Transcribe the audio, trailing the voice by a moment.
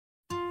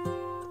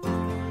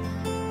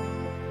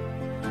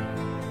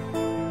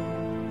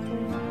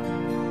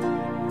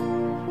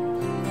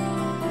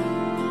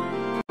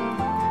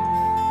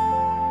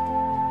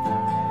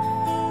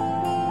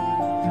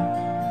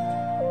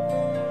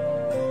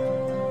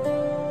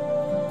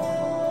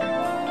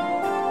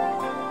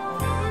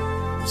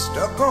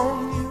Stuck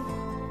on you.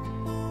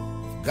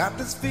 Got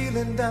this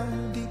feeling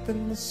down deep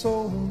in my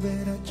soul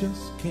that I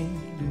just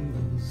can't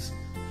lose.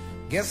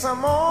 Guess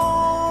I'm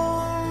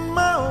on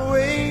my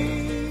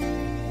way.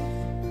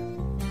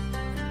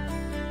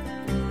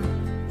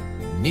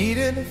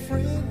 Needing a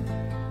friend,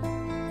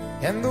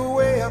 and the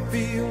way I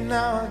feel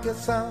now, I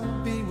guess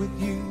I'll be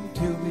with you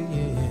till the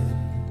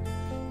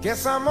end.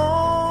 Guess I'm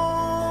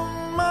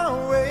on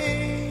my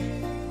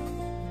way.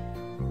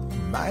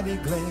 Mighty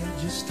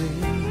glad you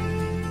stayed.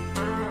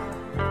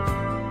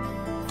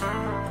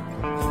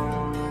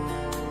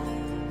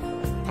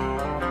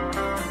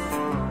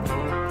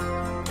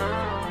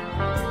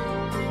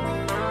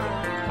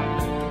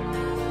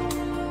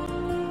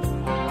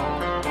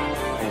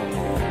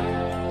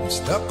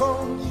 Stuck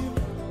on you,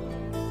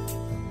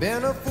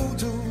 been a fool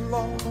too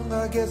long.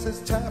 I guess it's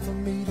time for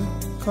me to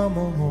come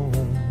on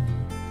home.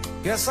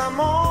 Guess I'm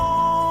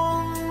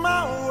on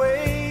my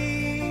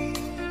way.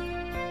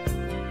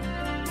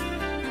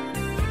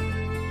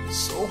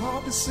 So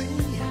hard to see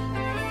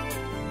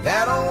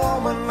that a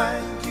woman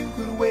like you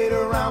could wait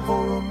around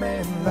for a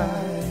man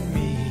like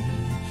me.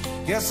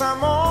 Guess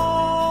I'm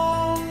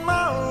on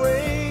my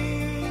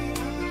way.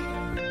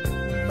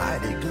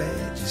 Mighty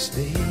glad you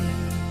stayed.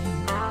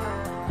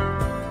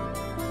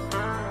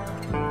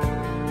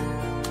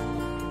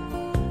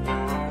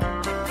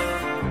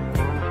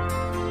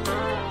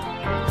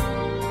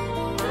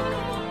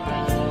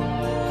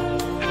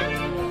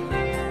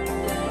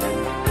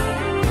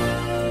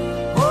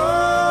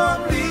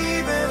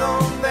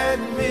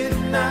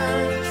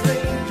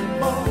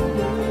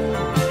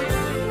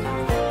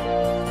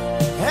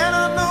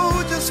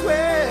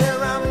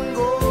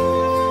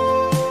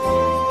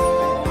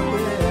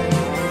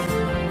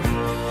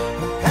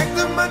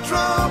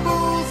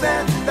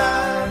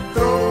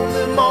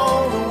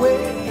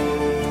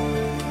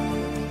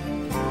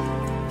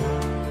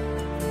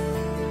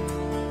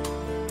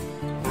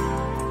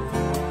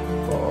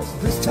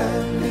 This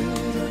time,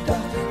 little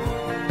darling,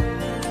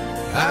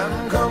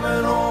 I'm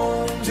coming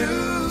home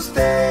to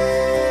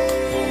stay.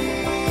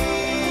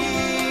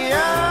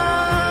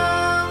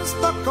 I'm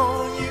stuck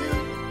on you.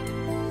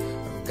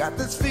 I've got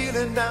this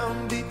feeling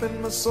down deep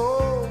in my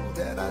soul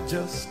that I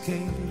just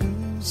can't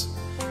lose.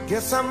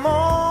 Guess I'm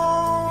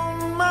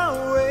on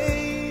my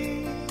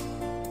way.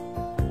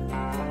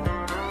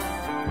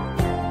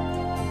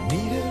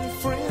 Needing a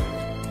friend,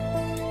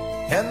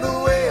 and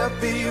the way I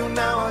feel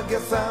now, I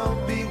guess I'll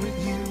be with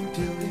you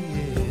till the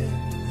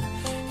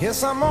end.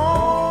 Yes, I'm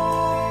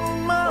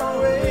on my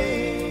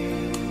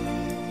way.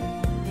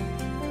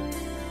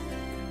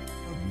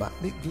 I'm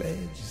mighty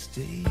glad you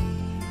stayed.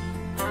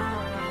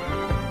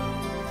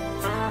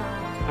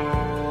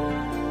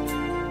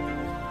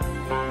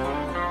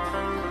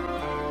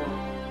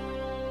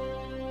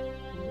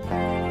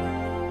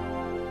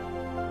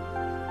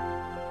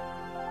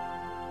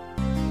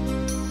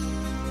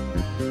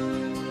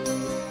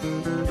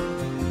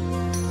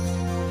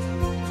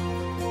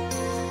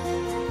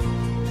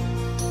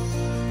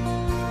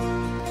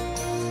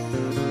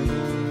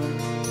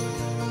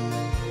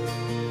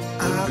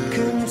 I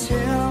can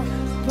tell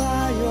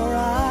by your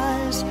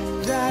eyes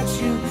that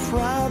you've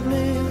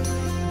probably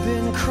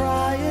been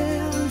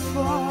crying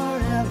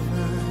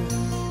forever.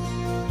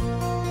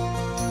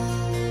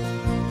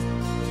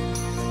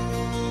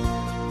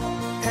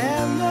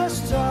 And the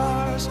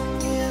stars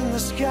in the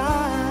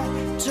sky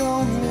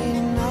don't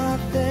mean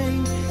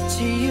nothing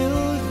to you.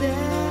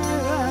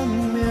 They're a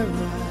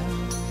mirror.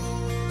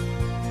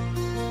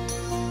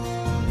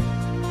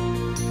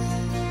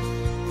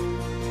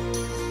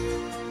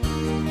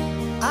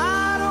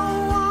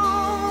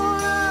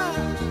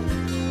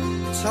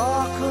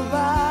 Talk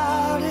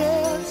about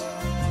it,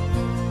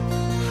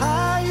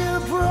 how you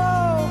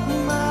broke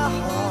my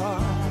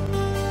heart.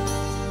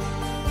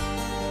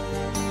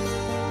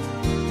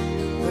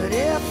 But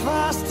if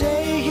I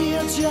stay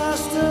here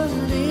just a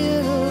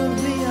little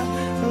bit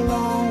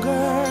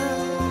longer,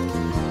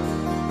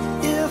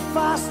 if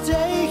I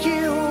stay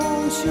here,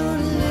 won't you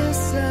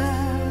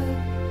listen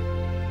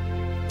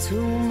to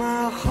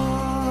my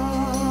heart?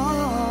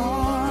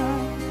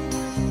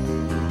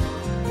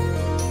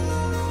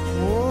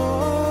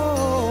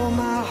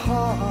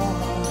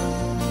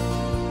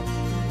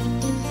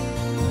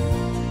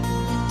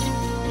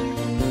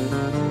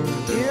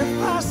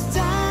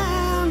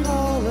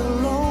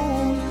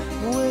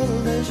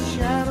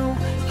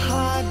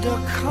 The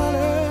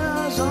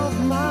colors of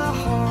my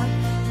heart,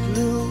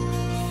 blue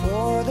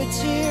for the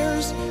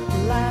tears,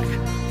 black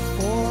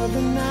for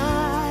the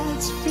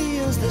nights,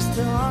 feels the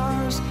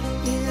stars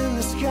in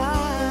the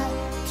sky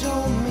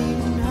don't mean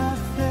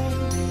nothing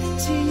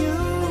to you.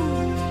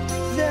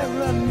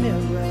 They're a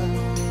mirror.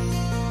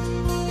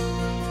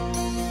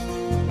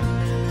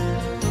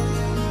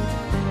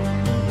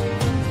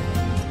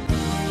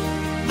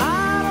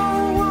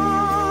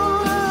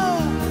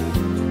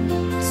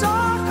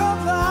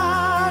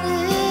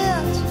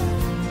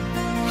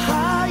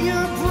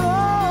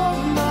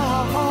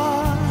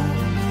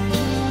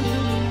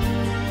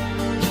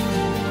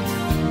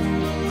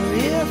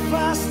 If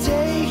I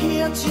stay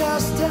here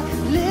just a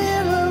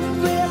little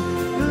bit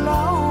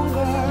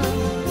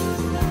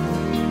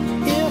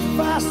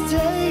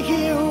stay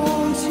here,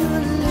 won't you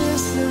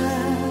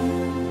listen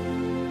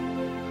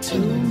to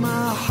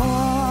my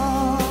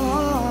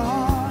heart?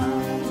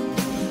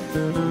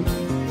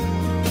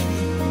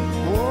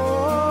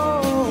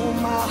 Oh,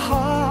 my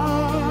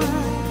heart,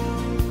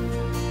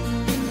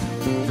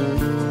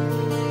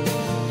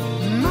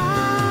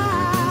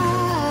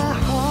 my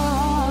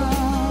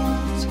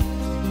heart.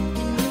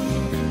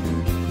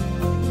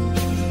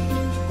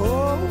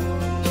 Oh,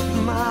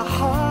 my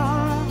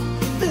heart,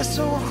 this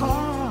so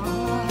hard.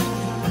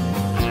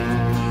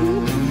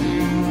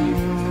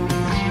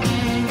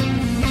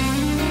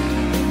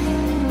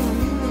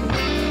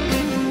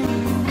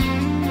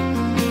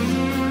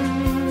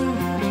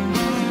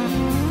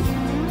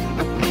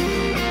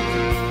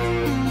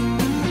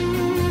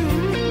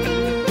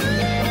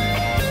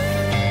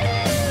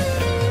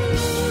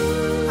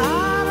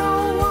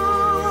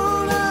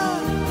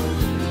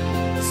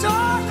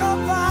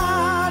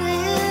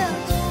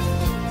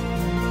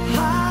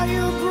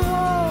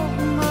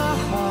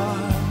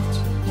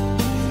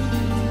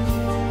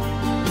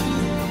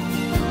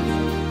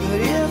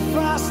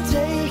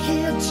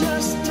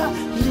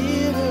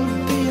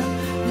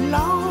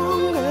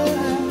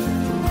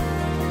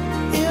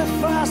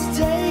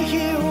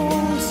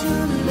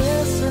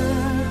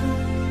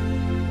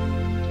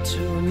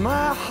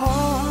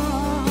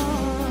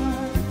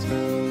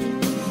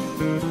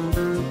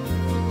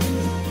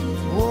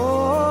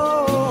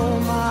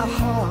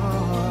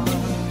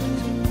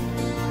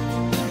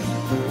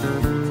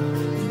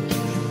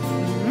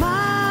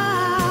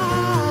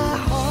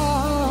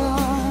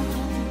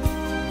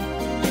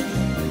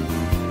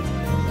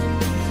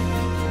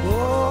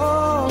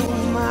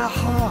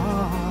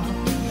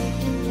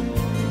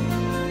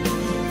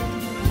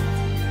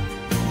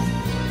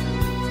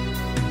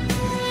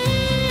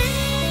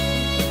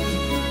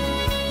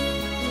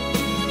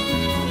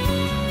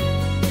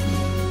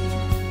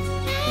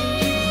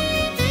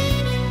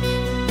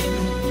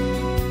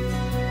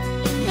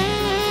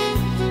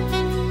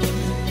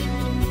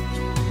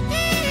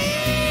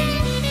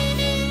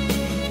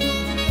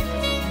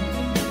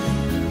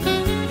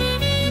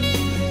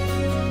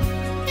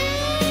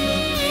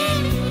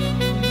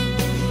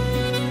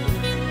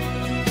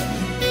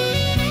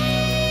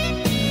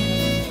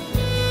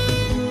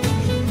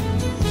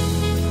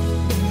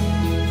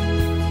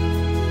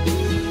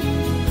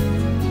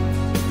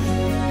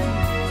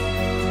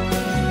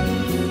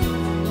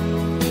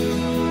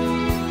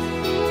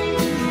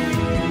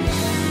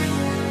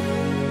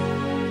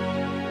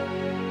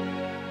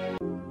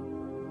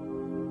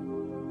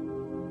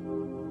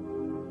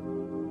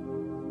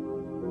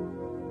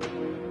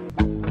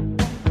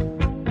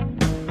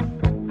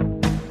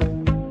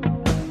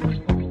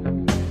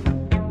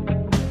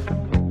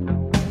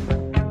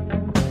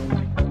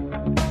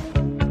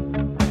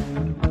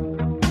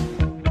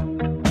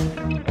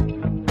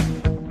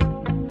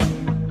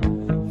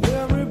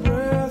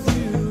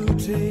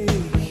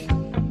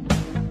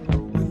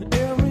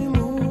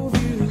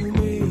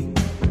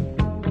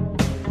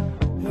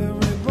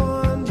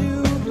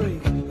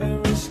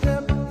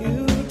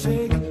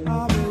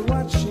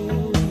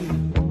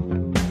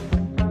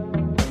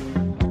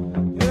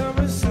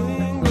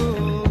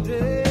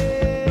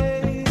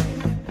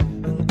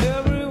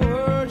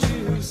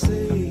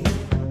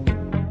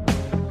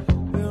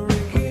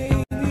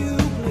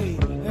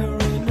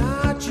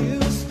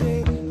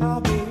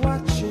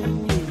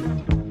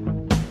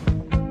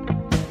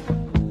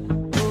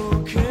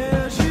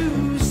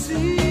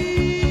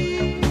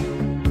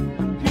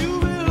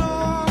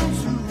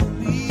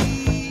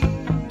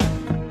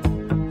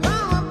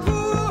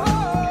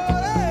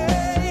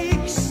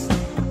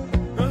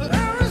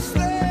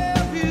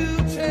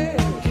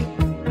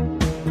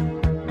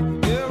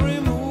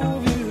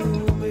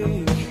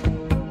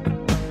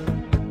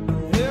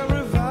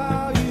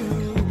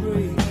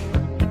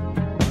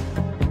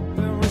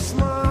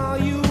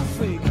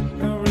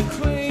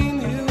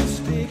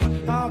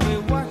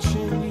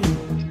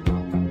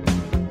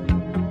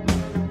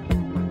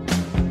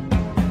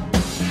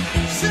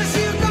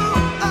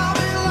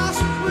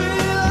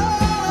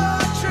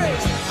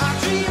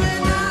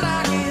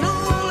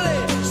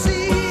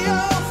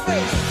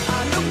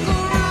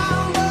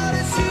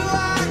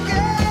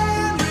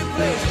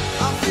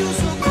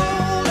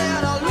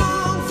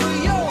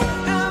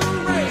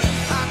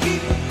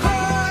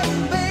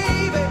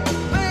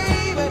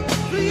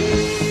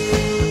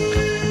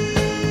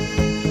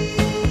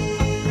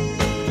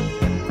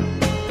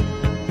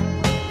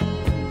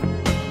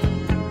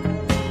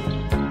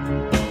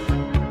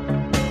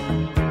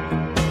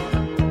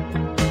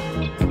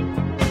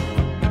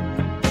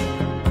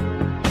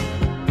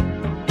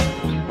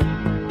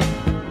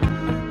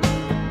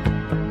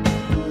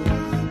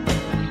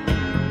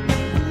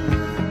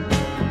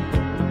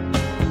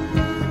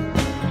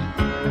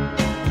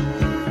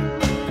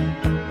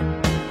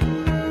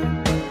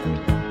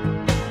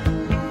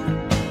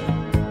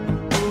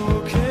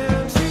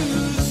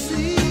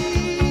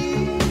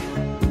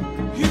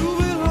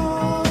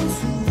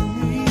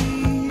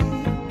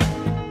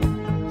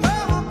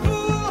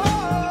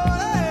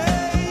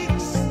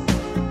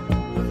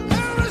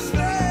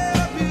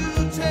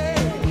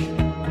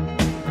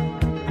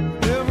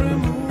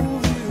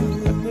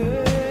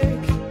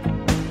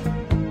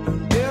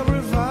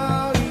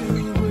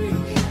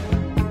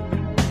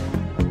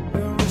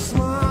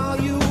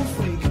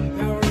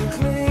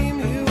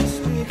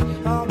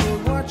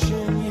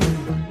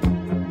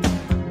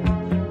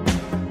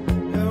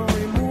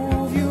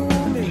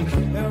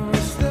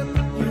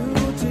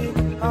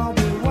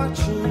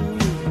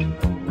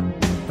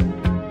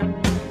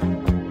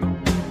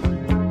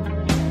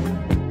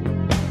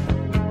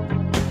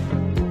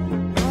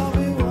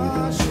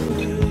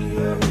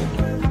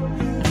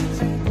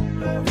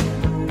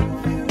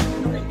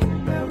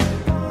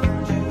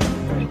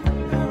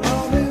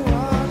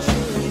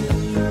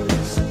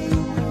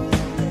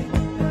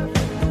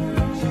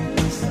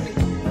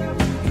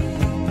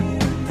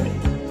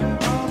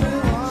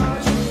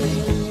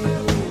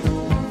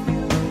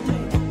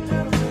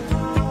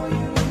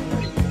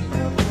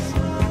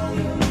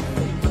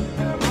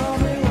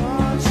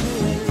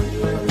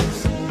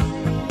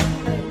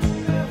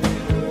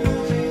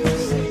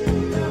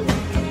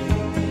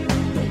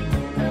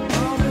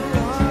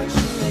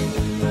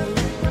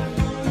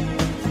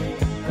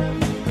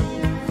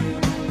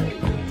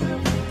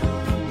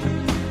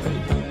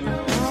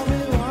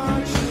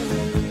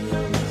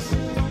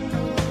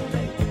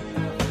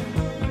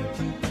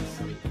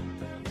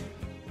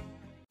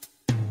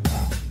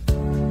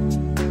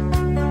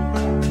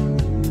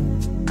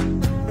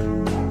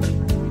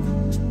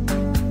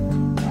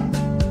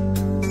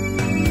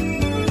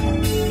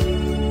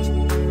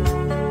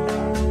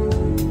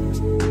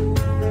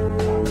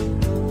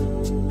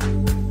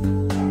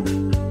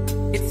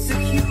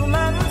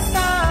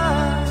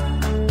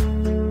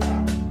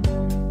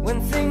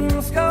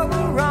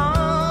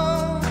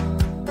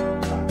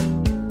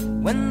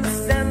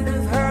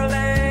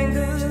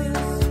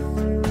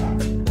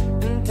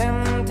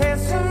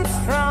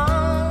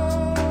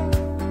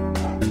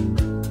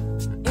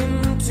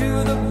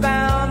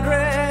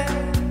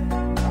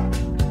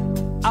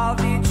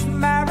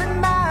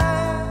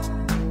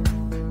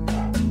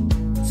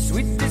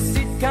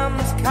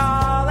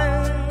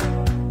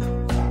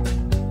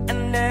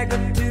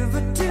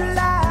 negativity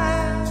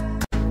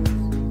line.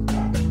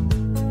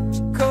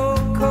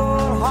 Cold,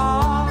 cold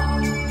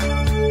heart,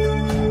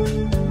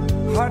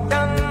 heart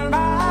done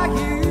by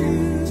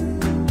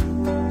you.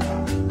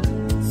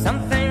 Some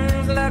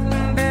things look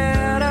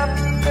better,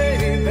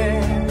 baby,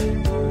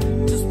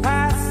 just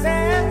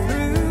passing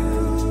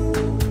through.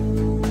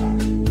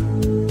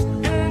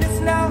 And it's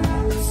no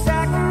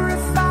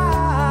sacrifice,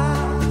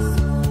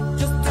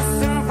 just a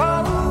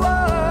simple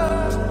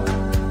word.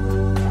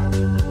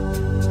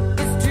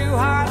 It's two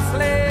hearts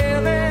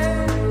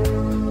living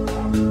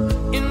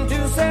in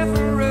two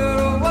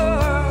separate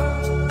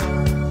worlds,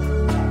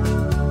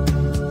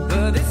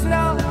 but it's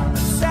no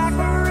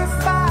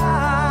sacrifice,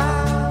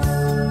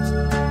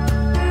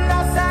 no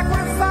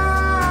sacrifice.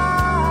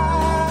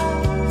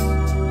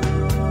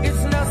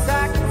 It's no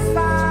sacrifice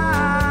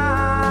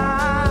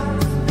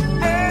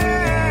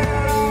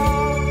at all.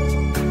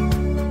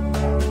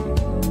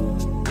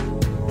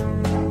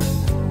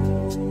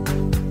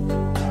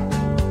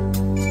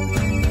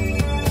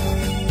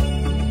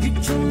 Get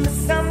your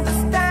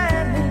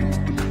misunderstanding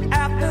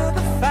after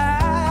the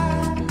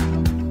fact.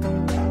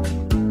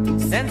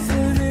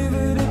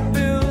 Sensitivity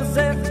builds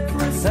a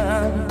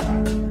prison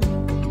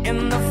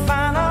in the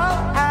final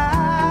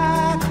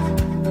act.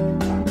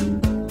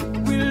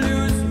 We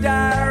lose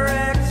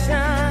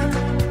direction,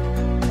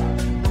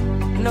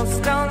 no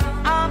stone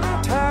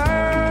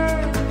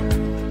unturned,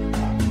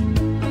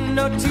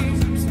 no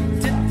tears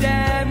to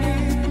damn you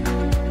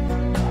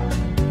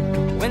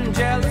when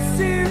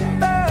jealousy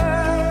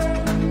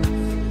burns.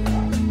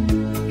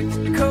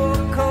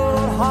 Cold,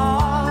 cold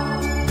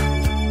heart,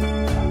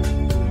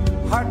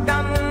 heart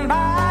done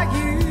by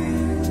you.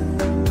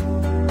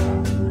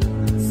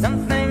 Some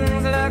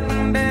things look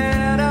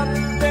better,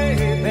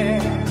 baby,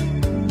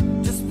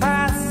 just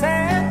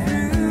passing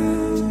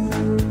through.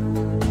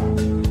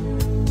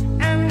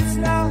 And it's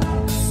no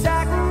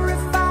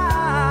sacrifice,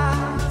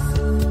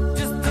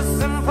 just a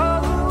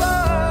simple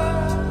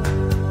word.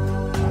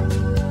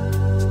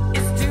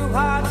 It's two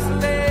hearts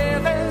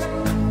living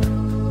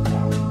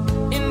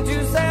in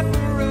two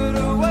separate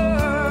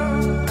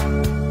worlds,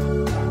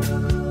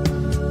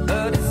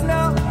 but it's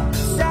no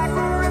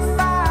sacrifice,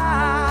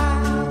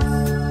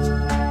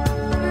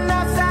 no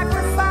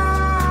sacrifice.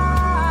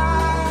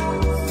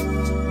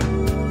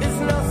 It's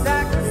no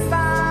sacrifice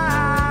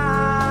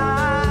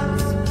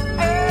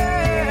at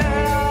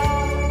all.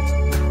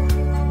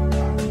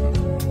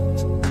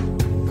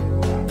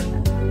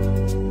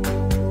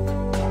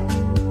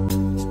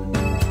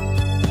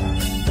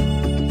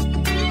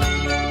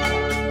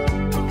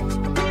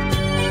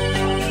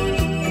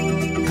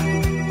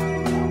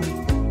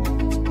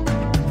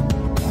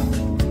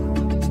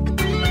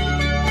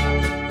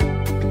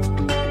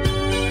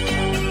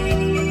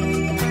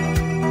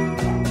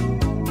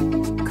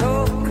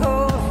 Cold,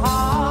 cold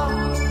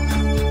heart,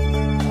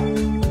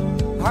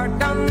 heart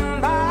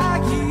done by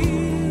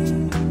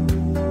you.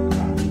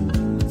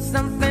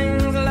 Some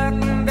things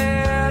look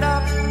better,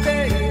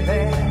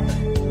 baby,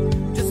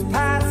 just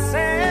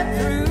passing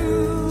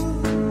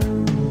through.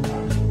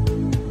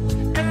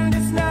 And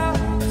it's no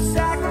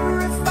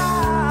sacrifice,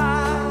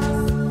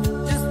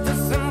 just a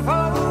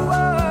simple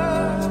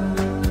word.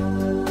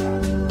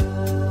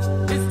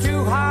 It's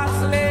two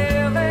hearts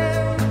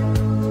living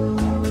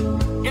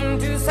in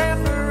two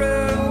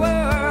separate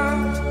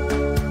worlds,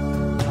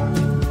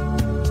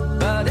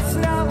 but it's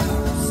no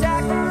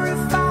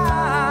sacrifice,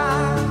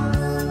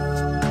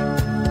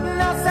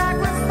 no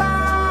sacrifice.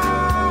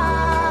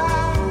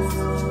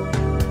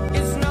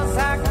 It's no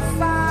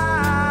sacrifice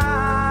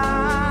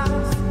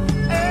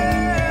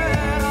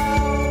at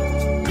all.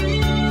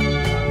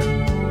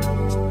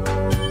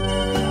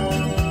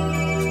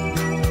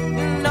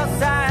 No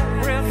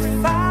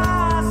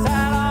sacrifice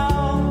at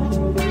all.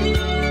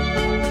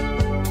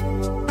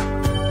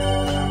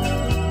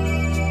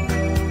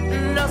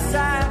 No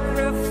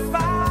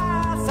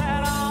sacrifice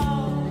at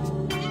all.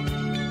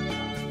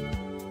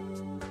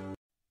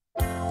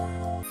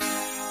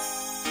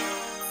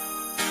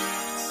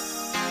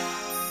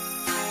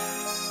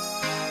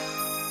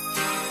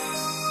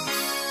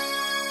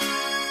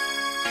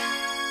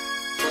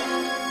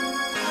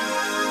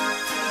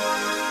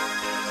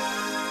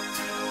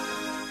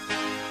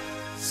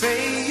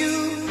 Say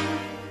you,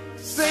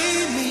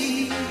 say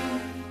me,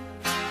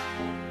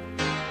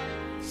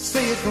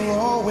 say it for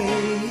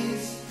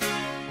always.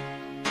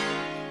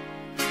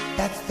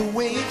 That's the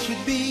way it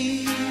should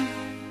be.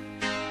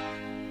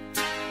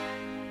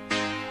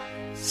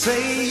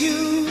 Say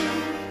you,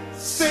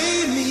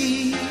 say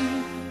me,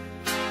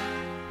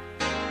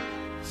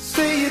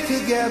 say it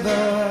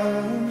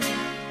together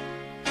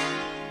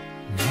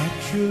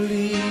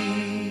naturally.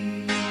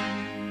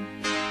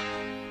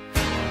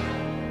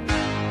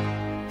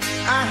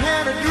 I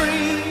had a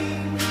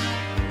dream,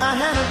 I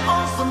had an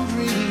awesome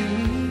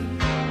dream.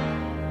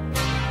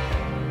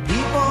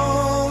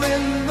 People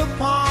in the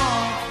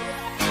park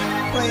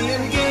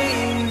playing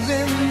games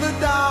in the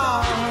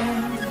dark,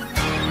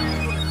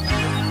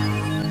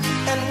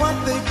 and what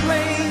they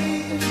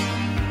played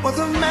was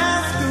a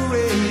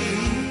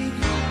masquerade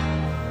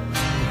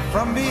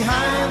From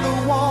behind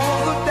the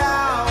walls of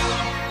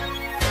doubt,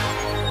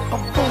 a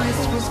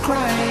voice was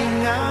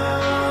crying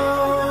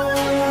out.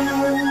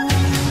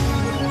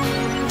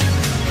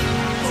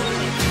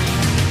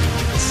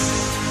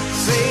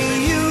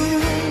 Say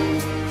you,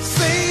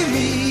 say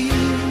me,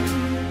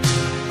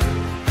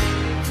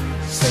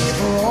 say it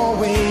for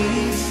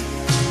always.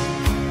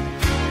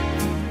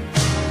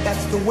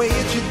 That's the way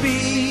it should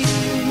be.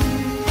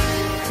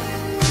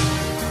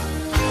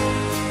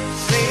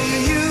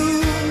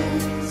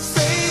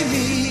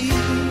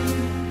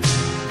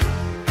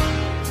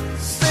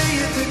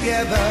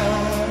 Together,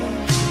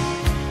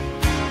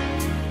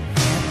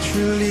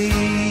 naturally.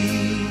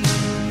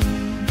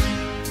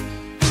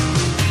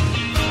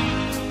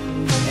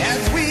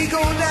 As we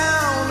go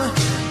down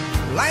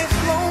life's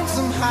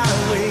lonesome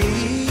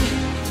highway,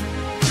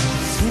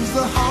 seems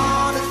the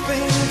hardest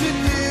thing to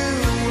do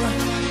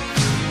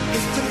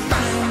is to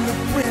find a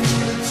friend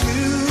or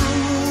two.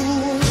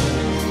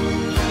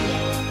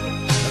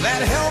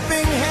 That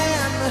helping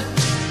hand,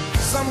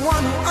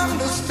 someone who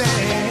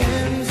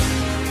understands.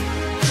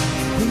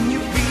 When you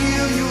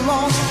feel you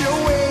lost your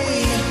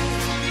way,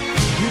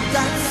 you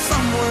got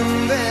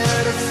someone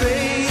there to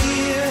say,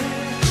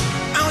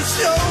 I'll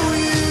show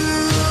you.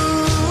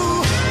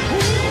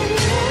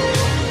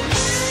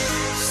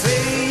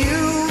 Say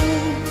you,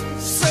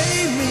 say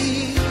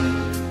me,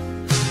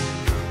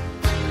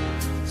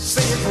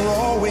 say it for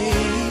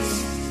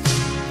always.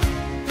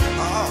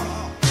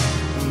 Oh,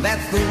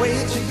 that's the way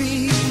it should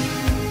be.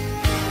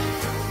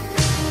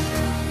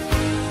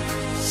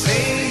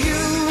 Say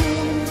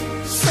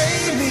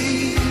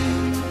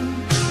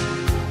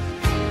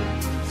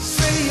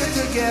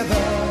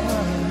together,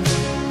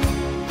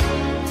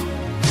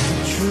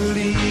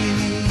 truly.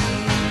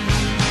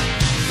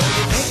 So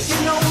you think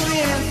you know the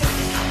answer?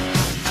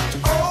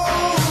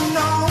 Oh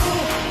no.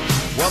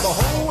 Well, the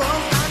whole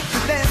world's got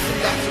to dance,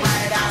 and that's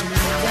right, I'm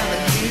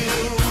telling you.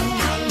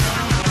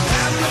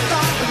 Have you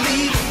thought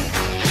believing?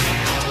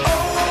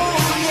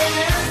 Oh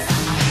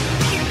yes.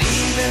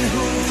 Believe in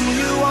who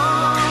you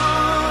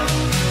are.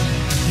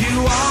 You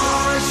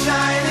are a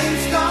shining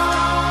star.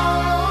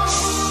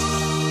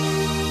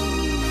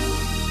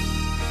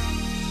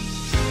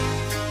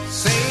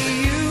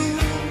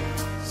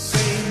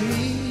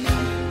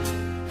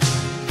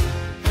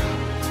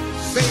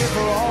 For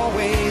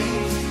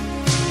always.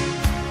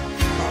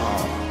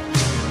 Oh,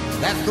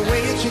 that's the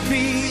way it should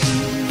be.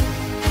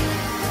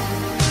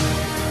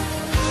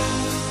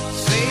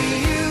 Say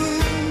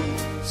you,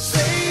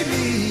 say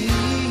me,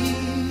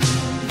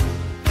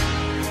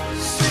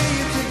 say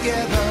it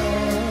together,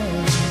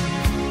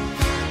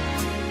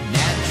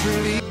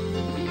 naturally.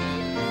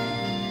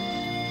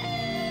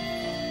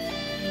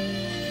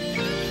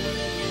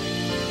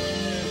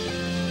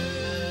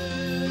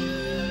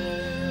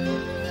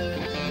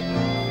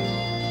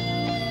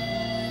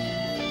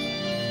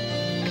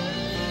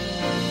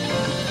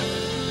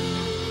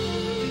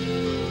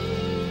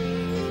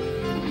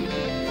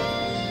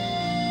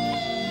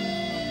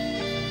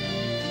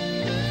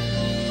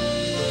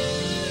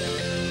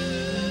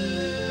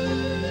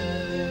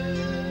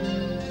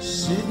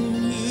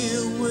 Sitting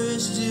here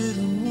wasted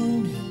and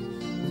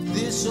wounded with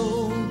this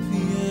old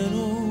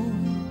piano,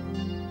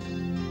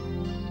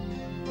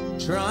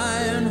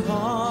 trying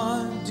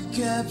hard to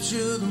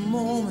capture the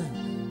moment.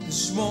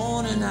 This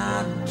morning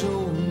I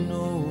don't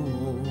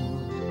know,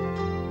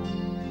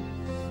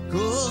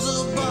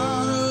 'cause a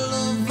bottle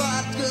of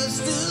vodka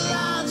still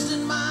lodged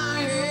in my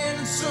head,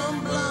 and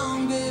some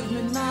blonde gave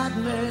me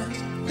nightmares.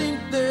 Think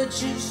that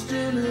she's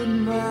still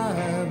in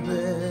my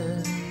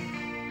bed.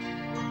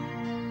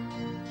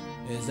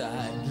 As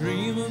I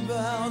dream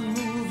about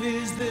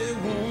movies they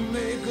won't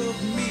make of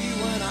me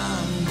when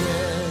I'm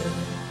dead.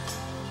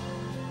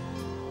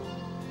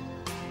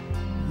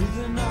 With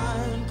an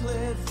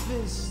ironclad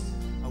fist,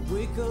 I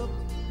wake up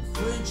and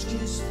French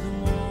kiss the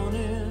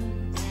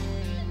morning,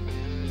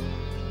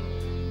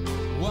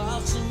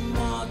 while some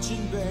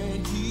marching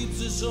band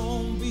keeps its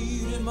own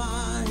beat in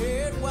my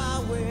head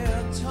while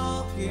we're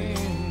talking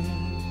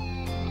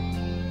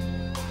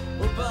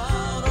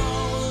about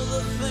all of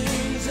the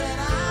things that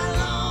I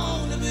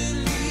long to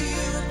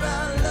believe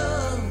about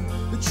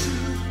love, the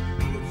truth,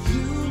 what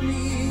you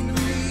mean to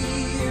me,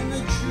 and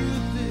the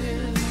truth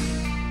is,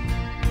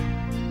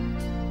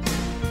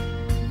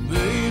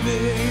 baby,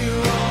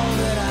 you're all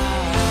that I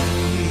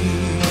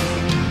need.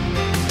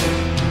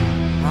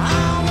 I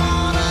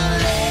wanna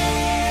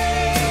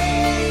lay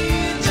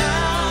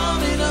down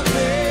in a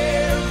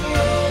bed of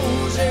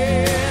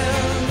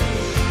roses,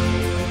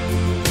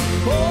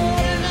 oh,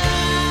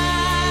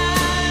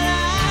 tonight.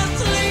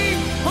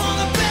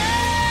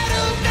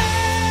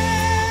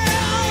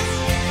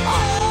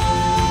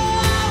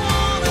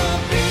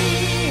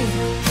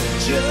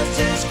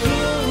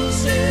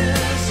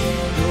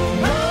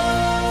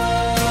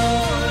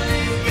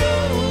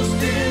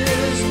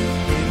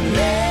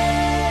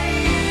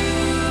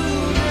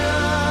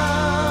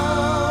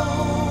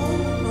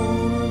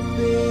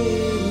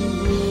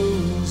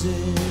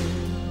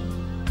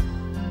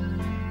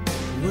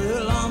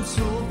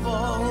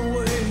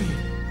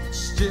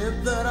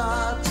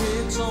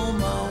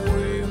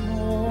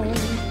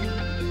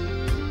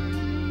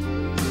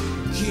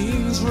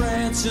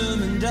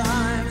 ransom and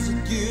dimes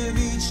I'd give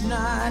each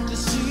night to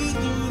see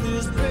through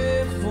this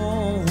brave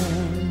phone.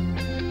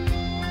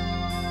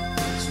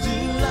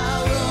 Still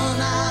I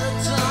run out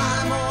of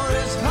time, or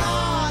it's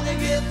hard to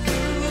get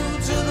through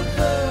to the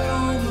bird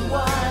on the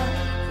wire.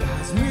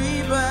 Flies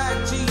me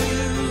back to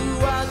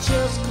you, I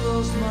just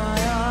close my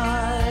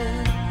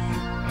eyes.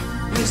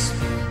 Listen,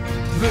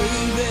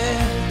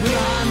 baby,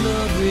 blind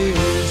love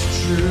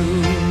is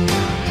true.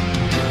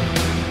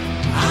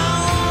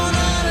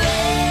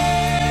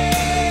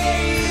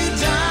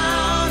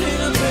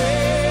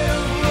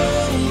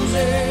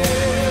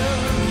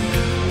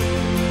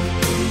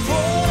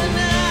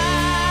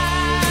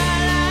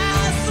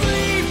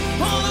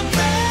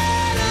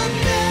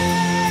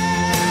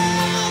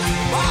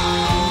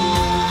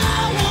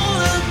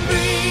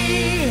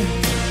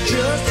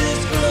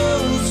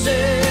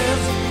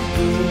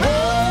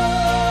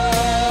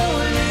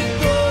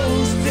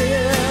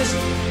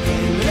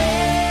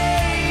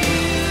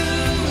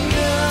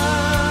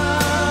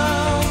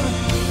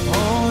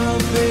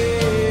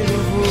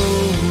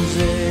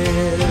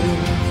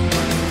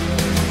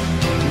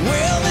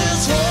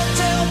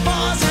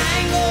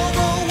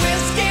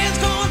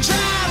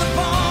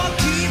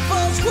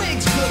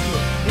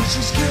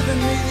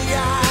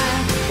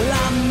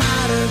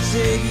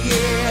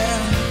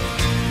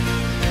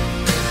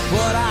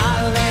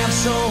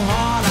 So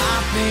hard,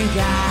 I think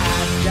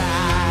I'd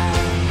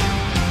die.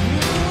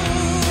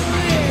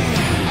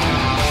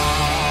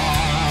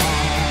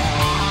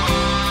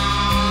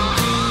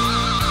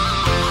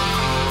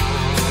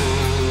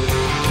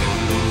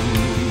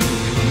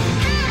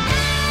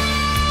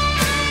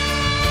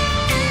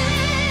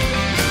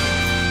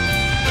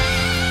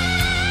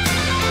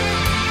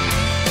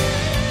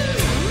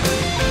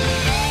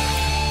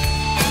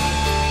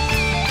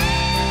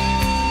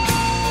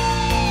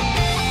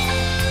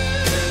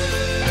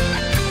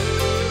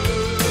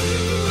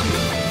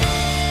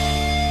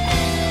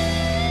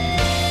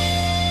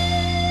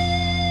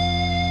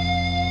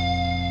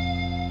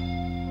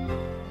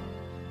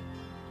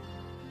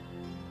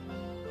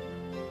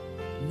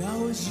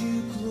 Now as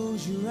you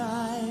close your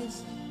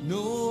eyes,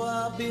 know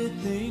I'll be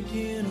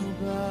thinking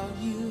about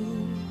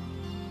you.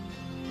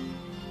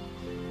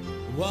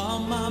 While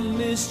my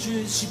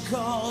mistress, she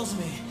calls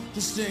me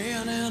to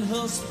stand in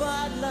her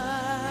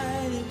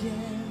spotlight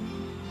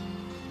again.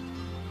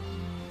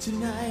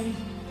 Tonight,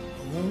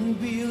 I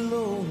won't be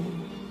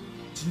alone.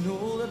 To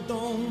know that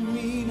don't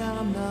mean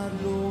I'm not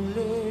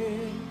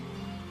lonely.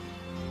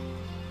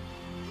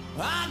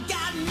 I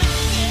got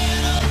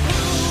nothing to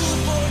prove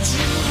for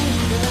you.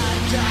 I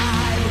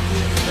died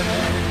with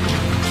her.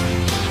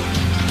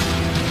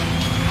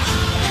 I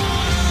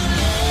wanna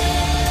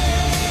lay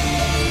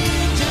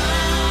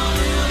down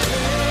in a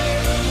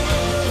bed of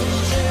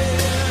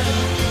roses.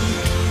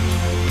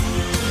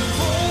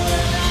 For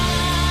the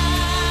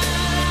night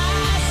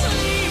I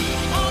sleep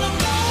on a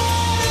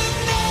bed of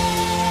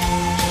nails.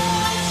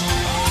 I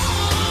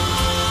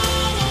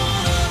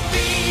wanna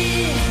be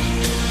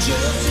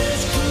just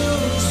as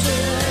close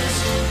as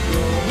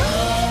the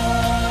Holy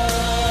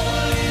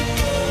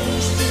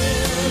Ghost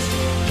is.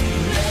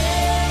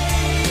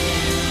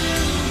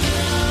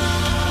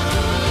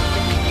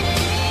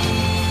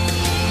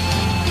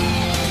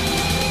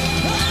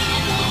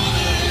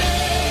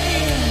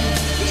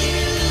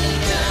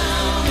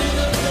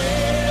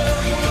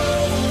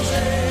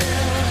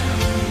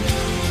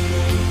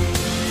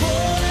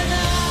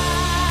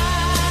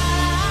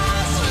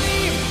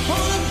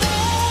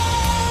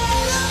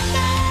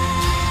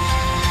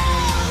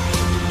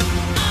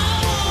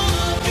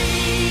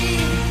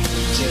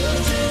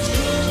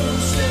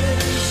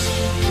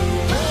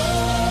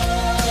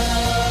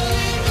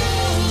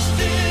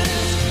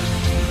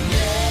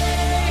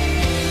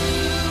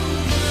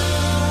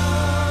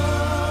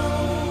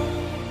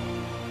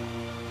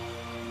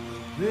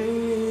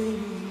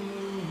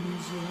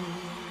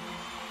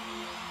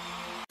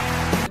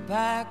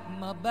 Packed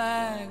my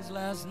bags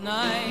last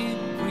night,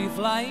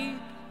 pre-flight,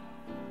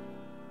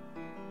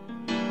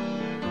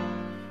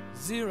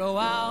 0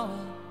 hour,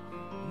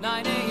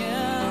 9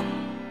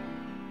 a.m.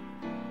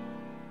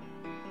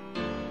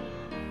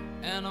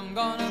 And I'm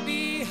gonna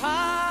be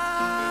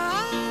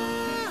high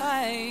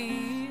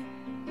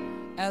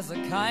as a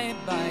kite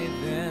by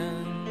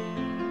then.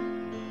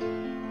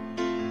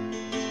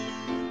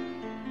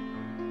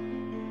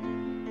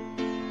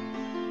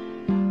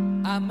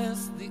 I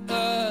miss the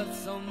earth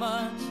so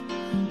much,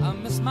 I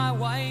miss my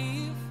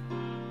wife.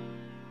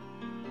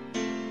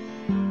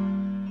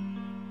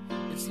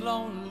 It's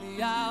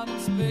lonely out in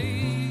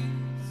space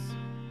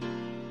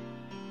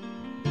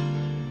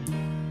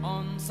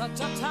on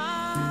such a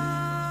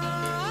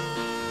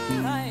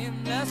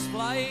timeless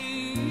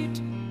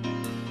flight.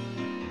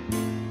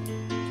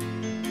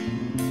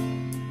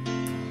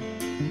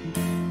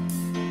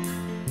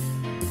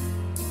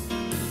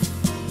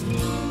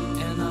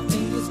 And I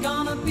think it's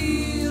gonna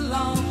be a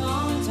long,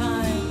 long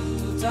time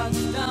till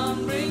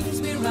touchdown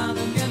brings me round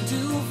again to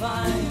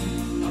find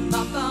I'm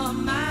not the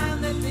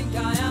man they think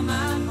I am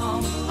at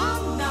home.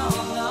 Oh no,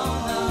 no,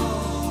 no,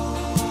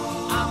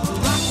 I'm a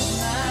rocket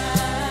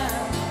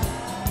man.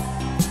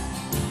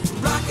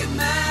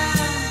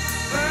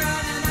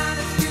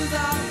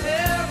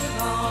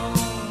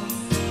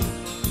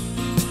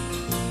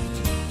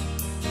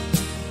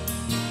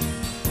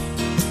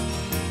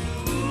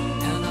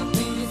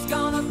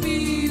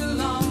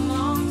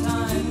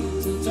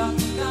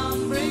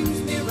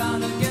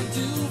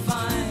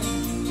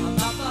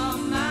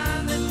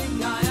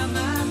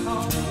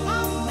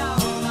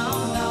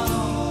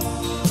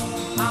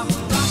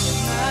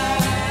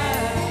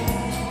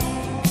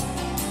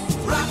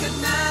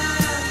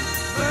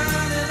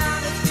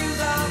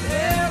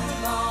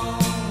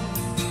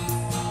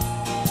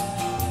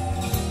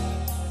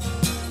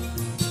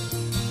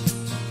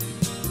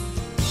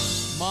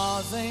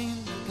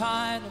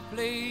 find a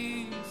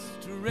place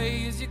to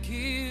raise your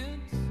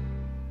kids.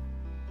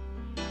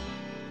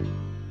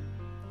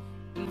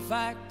 In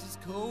fact, it's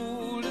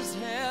cold as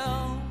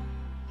hell,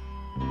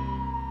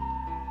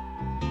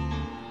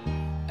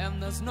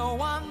 and there's no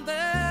one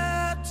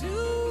there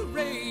to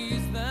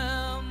raise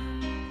them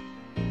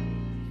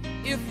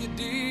if you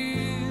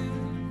did.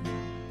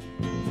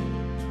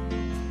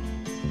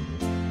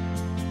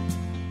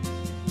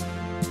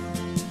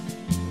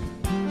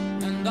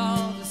 And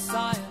all the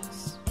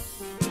science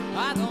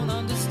I don't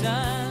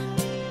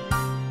understand,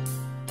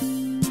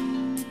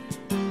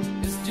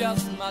 it's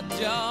just my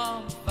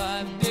job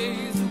 5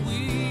 days a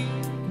week.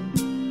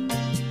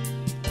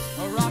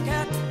 A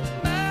rocket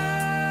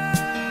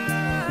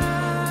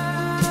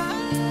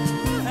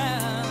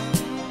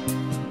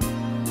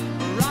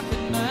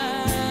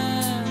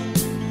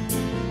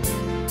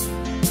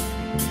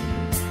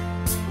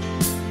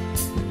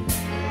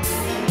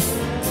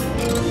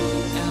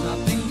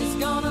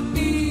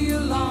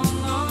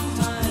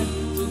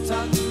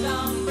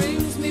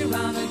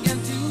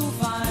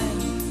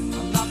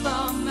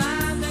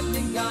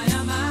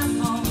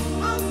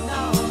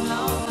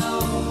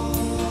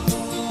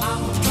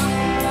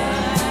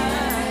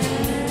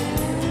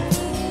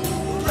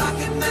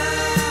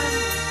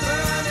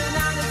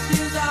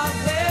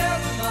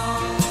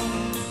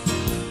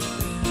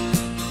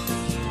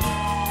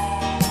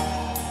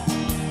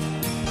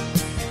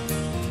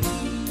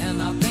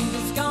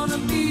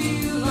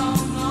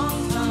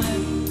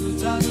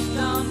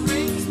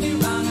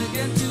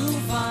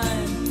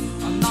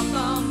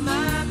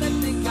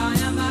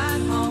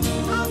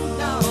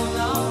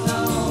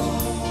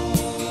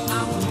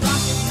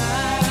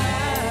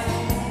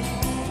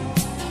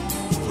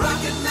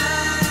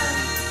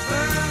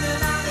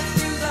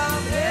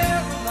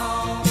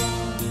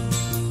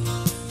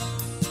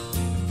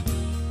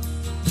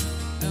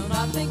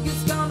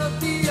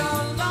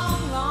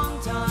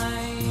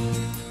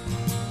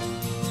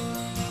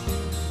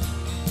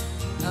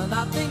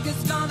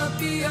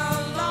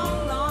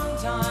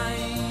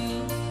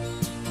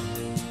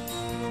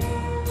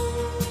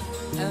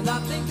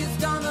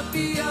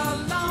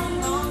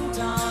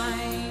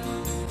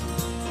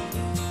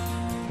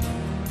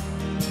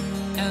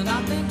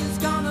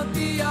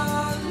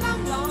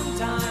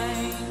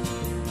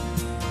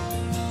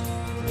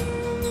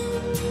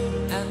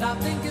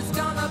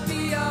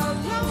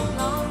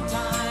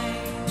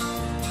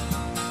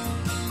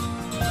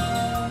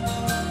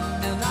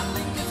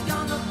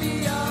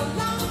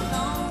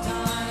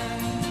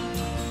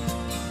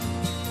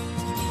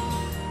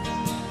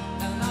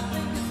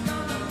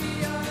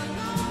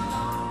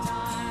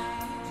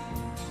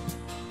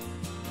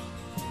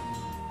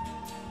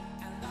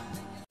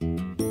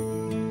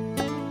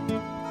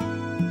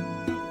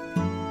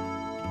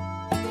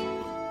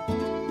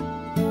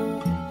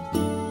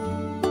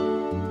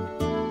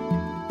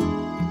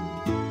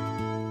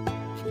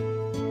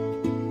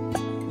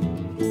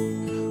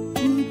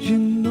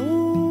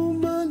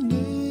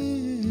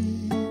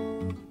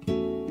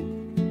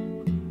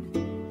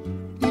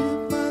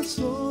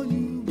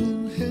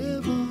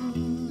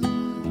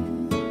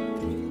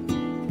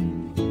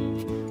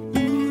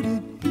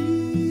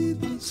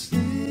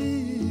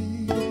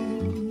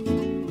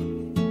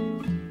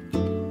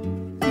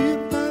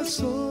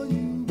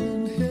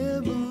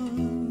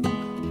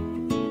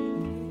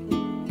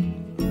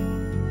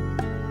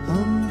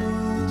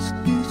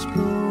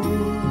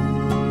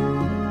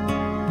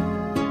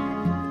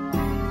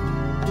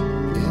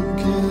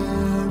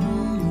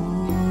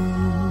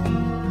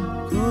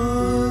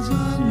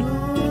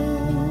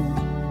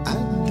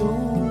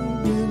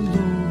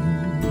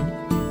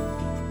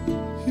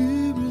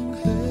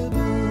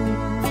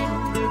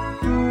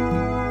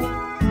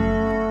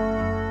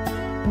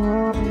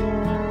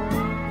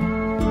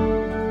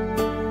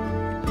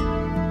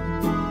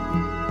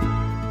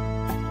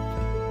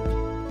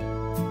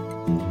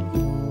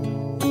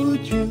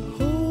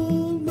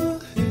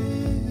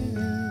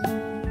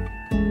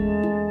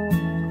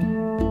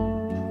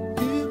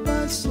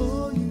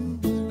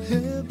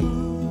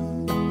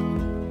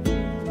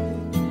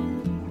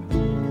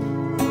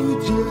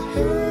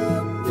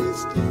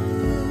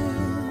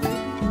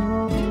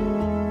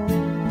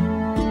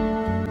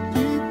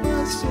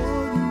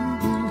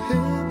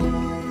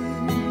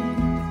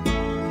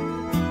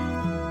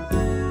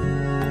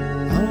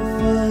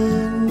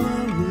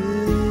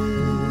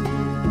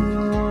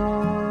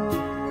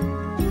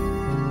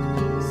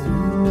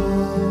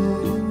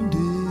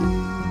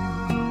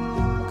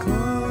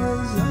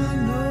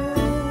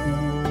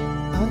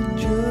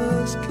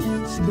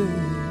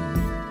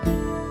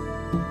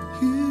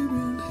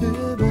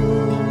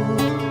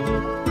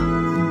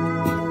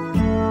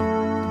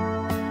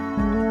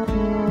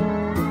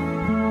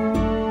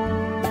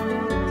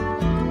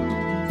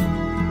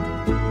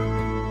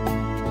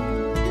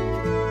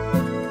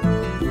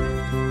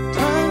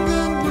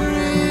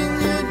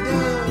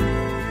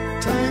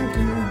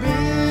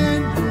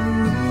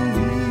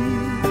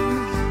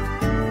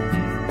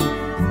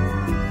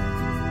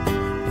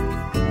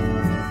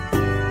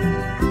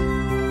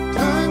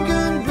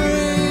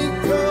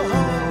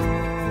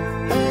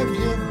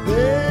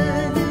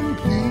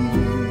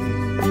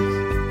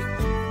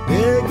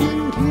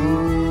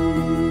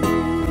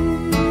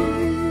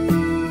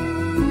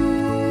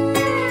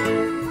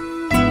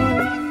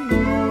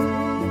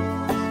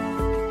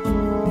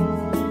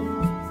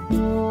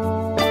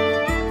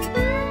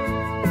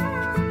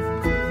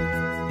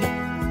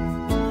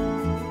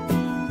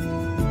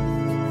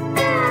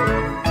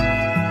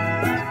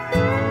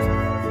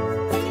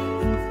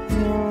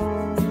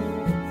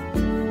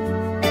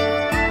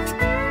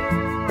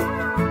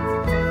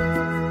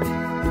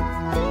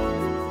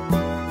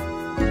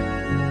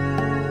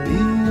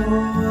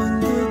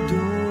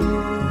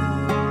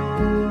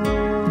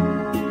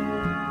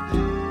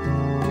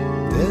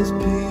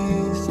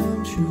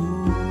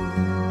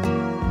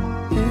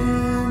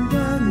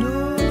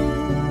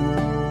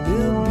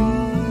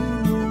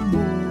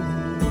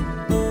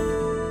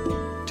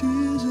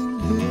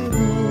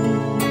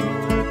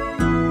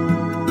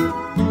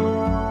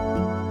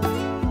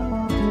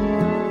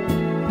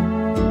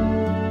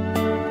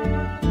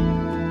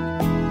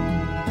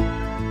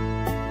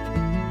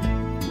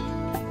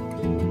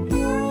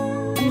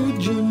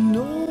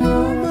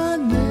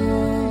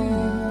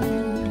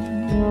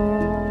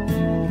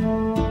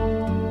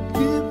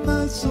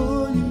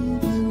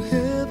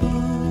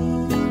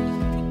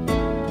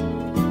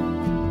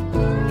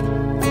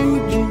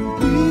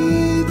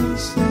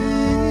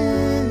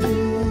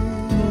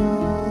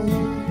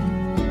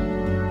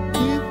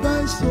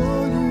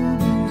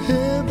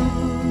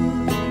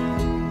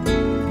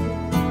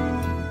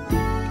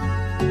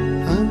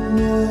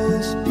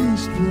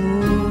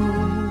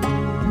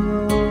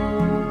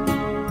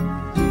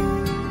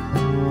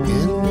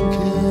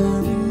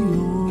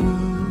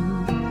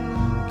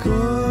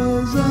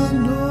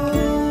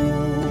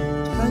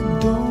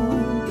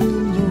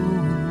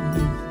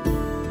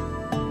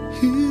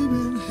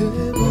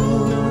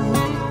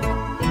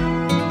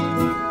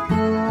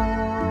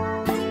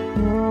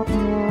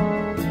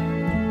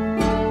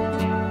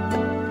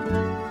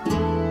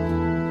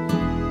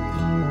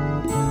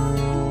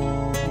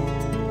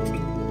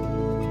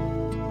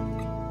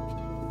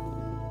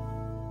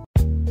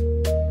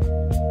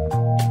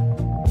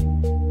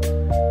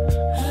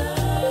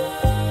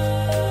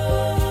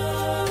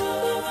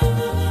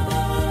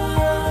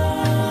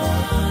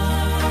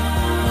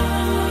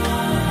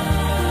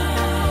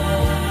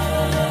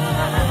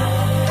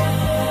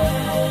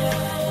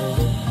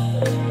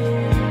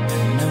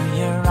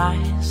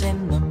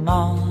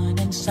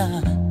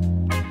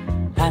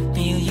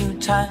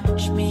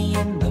touch me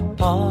in the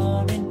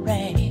pouring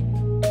rain,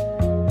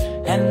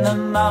 and the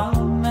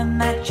moment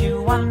that you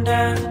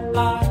wander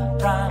far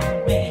from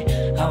me,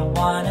 I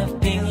wanna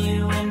feel you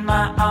in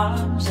my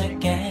arms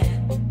again.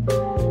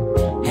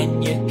 And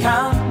you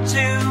come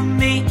to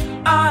me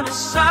on a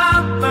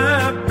summer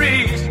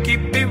breeze,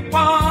 keep me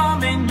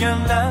warm in your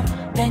love,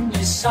 then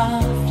you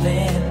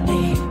softly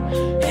leave.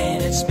 And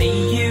it's me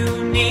you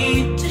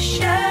need to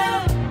show.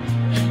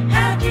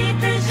 How deep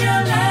is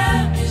your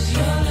love? Is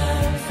your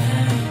love?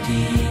 How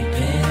deep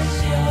is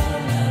your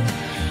love?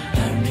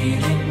 I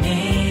really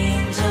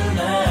need to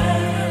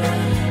learn.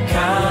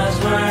 'Cause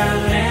we're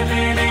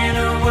living in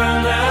a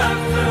world of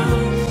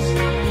fools,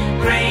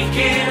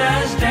 breaking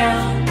us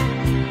down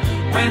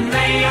when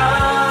they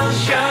all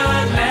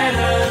should let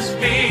us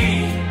be.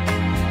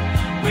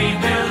 We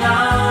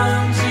belong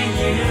to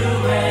you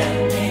and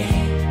me.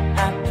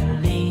 I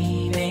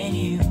believe in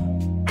you.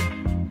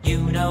 You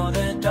know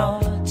the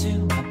door to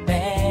my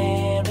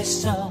very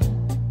soul.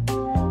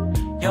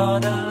 You're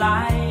the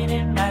light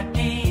in my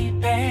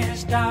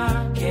deepest,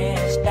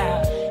 darkest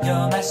doubt.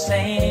 You're my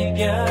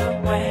savior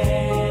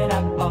when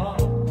I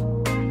fall.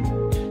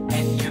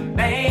 And you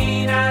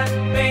may not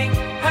think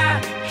I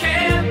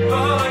care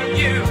for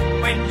you,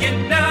 when you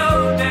know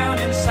down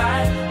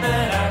inside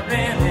that I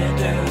really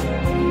do.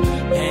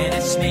 And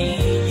it's me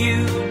you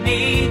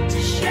need to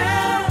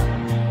show.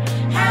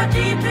 How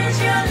deep is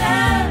your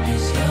love?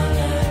 Is your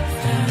love?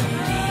 How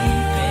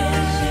deep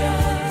is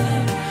your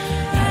love?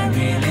 I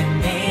really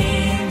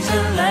need to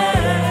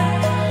learn.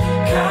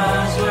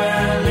 'Cause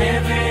we're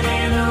living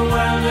in a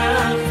world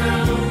of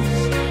fools,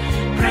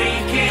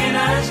 breaking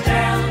us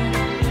down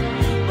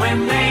when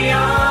they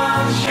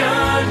all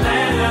should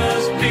let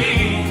us be.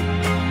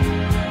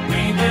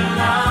 We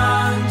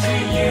belong to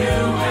you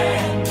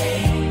and me.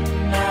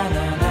 Na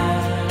na na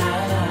na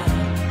na.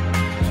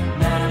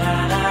 Na na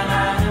na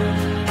na.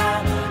 Na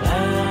na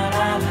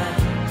na na.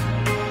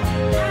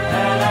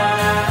 Na na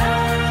na na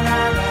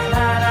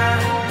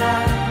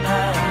na.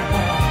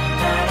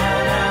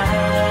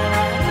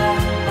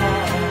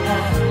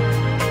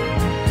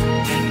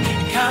 Can you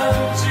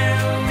come to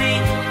me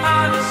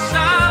on a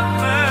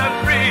summer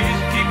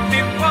breeze, keep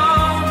me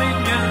warm in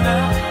your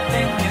love,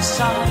 then you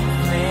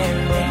softly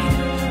leave.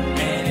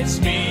 And it's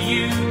me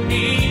you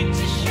need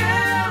to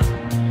show.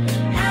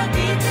 How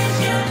deep is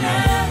your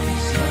love?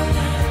 Is your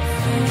love?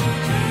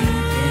 How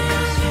deep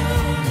is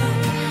your love?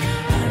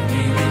 I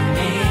really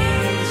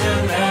need to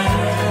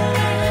learn.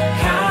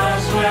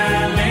 'Cause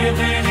we're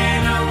living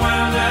in a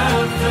world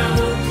of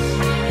fools,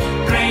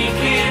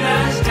 breaking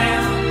us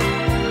down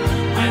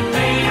when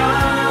they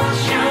all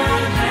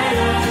should let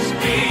us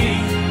be.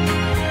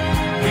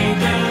 We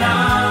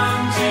belong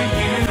to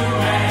you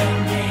and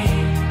me.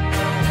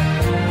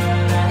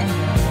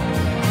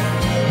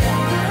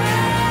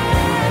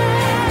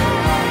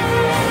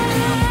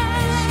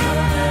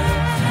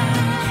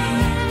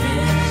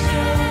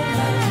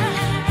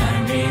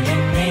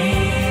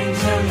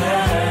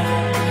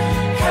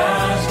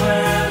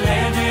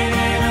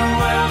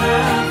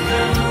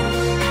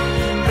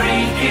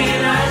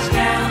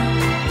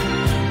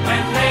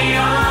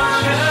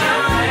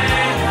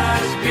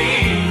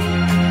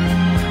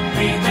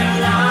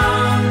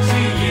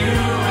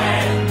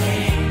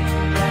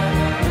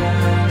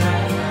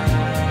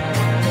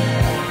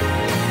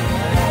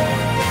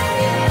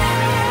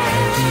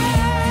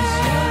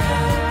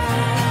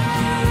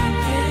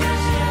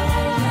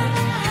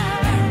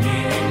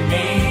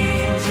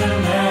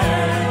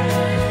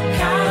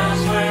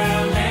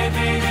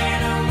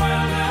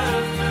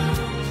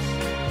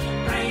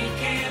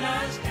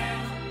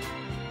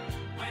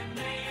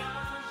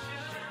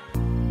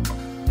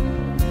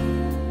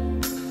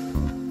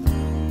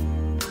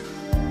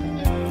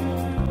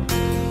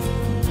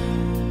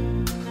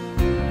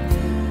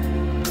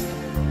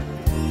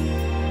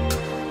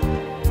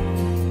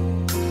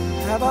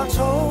 Have I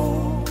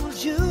told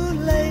you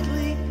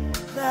lately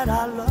that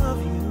I love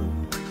you?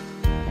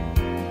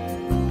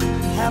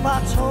 Have I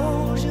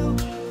told you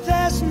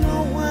there's no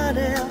one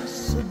else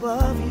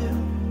above you?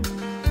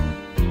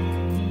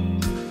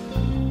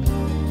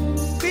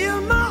 Fill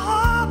my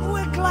heart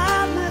with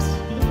gladness,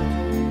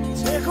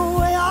 take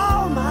away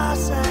all my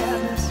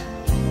sadness,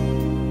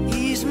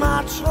 ease my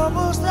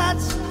troubles,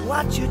 that's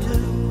what you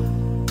do.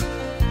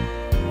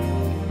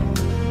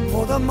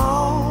 For the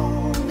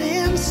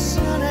morning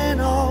sun and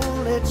all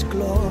its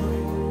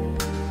glory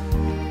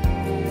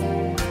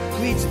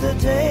greets the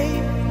day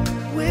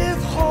with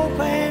hope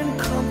and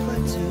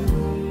comfort too.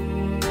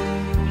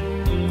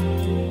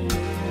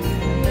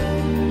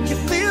 You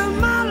fill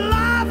my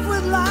life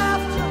with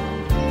laughter,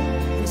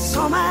 and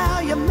somehow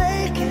you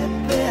make it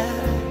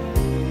better.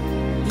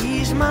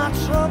 Ease my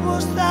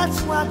troubles, that's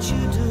what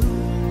you do.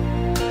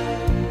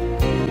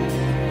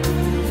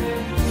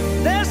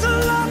 There's a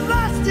love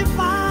that's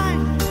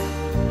divine,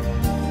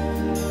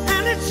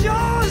 and it's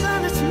yours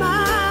and it's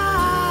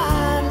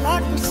mine,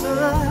 like the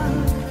sun.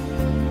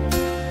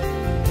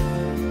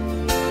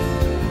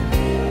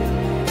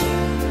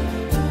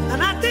 And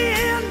at the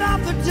end of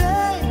the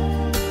day,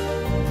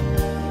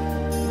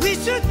 we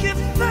should give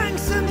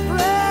thanks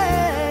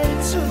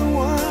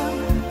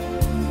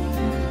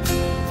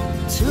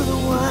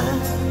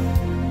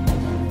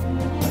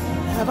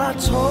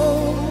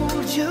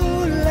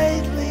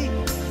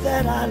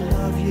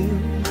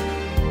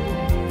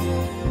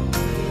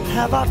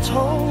Have I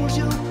told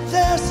you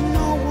there's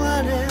no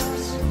one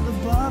else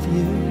above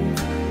you?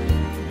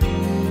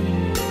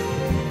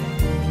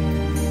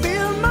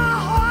 Fill my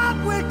heart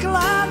with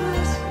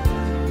gladness,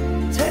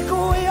 take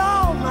away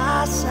all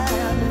my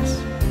sadness,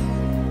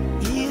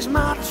 ease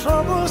my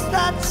troubles,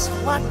 that's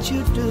what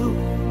you do.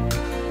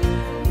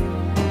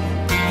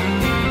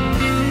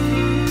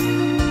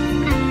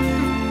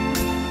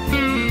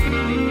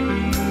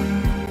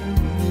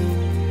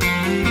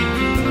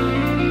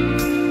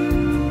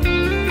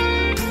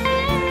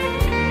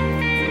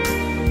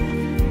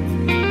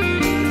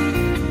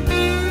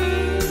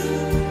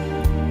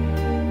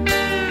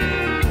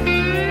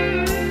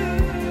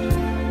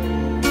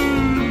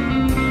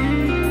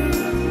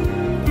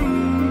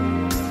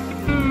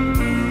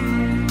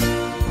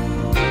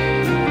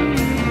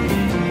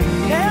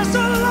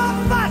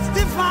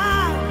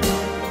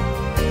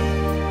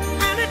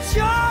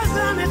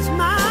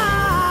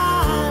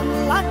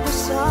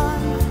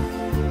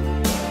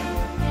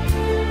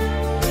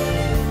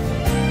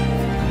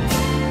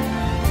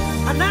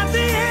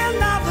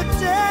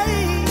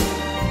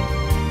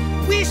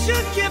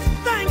 Give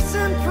thanks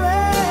and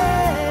pray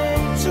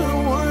to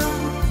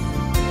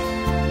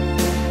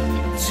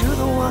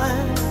the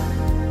one.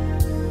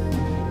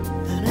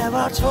 And have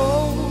I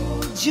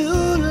told you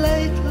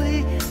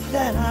lately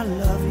that I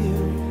love you?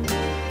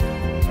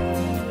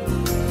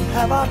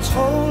 Have I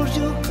told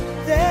you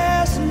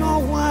there's no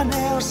one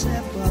else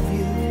above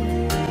you?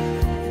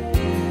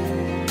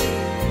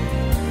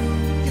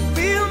 You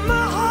fill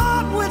my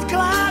heart with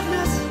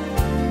gladness,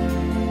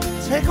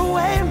 take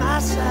away my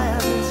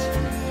sadness,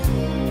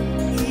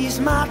 ease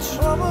my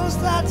troubles,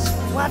 that's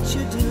what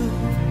you do.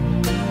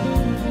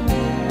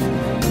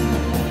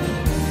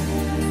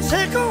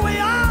 Take away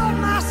all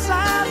my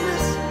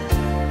sadness,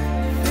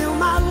 fill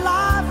my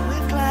life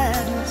with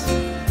gladness,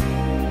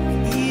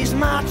 ease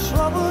my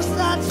troubles,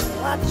 that's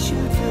what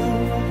you do.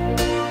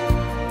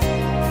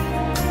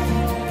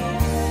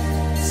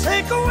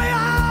 Take away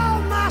all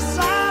my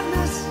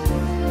sadness,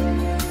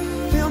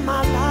 fill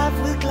my life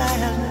with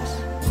gladness,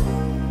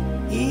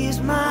 ease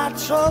my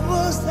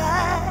troubles,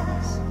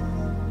 that's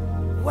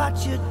what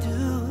you do.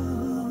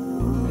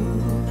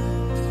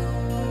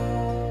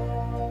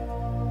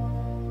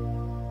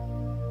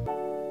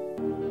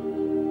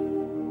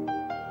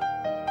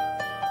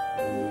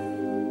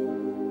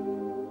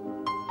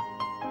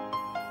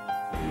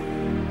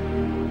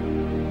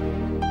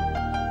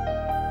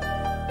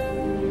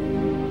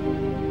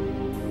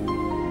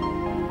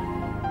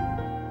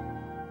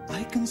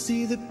 I can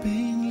see the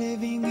pain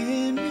living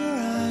in your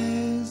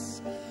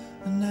eyes,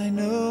 and I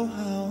know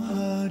how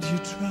hard you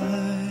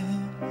try.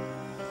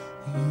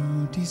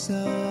 You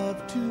deserve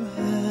to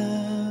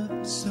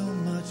have so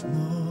much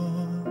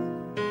more.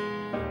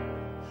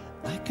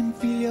 I can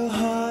feel your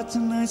heart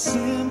and I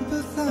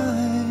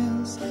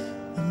sympathize,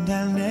 and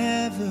I'll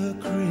never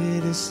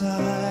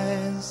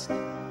criticize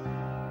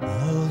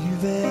all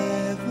you've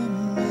ever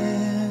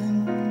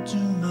meant to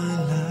my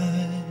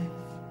life.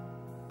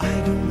 I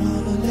don't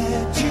wanna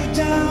let you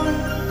down,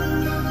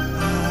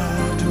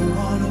 I don't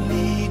wanna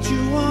lead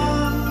you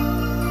on,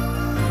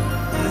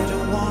 I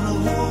don't wanna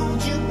hold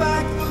you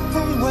back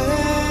from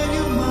where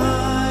you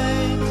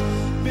might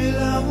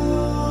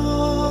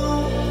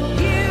belong.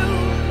 You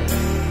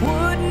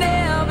would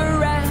never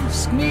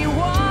ask me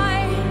why.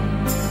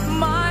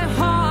 My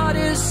heart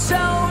is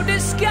so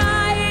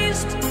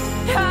disguised,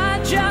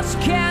 I just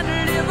can't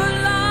live a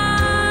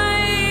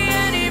lie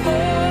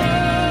anymore.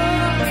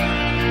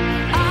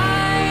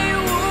 I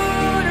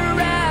would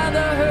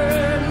rather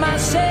hurt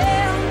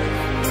myself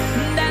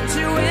than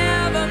to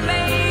ever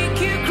make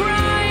you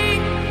cry.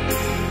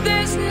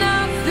 There's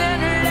nothing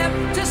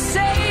left to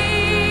say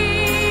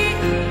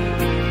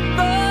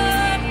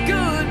but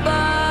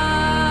goodbye.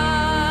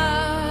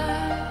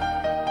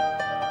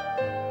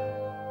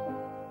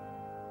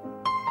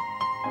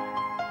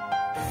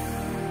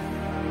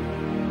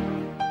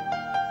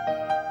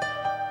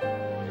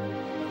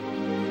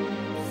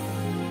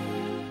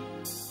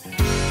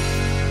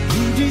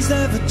 You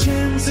deserve a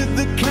chance at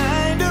the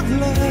kind of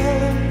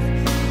love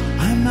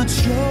I'm not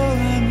sure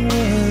I'm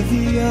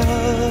worthy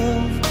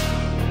of.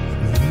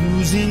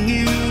 Losing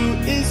you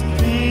is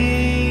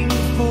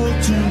painful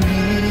to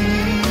me.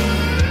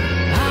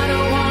 I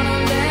don't wanna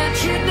let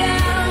you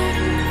down,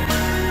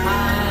 I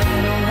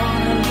don't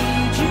wanna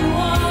lead you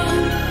on,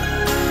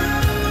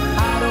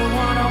 I don't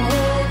wanna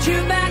hold you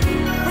back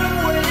from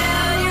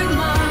where you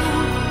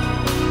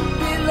might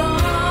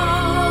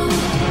belong.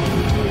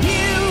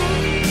 You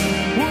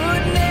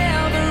would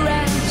never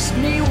ask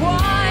me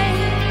why.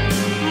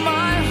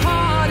 My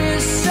heart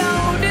is so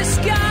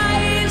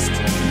disguised,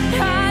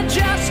 I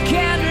just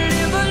can't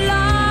live a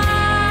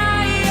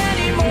lie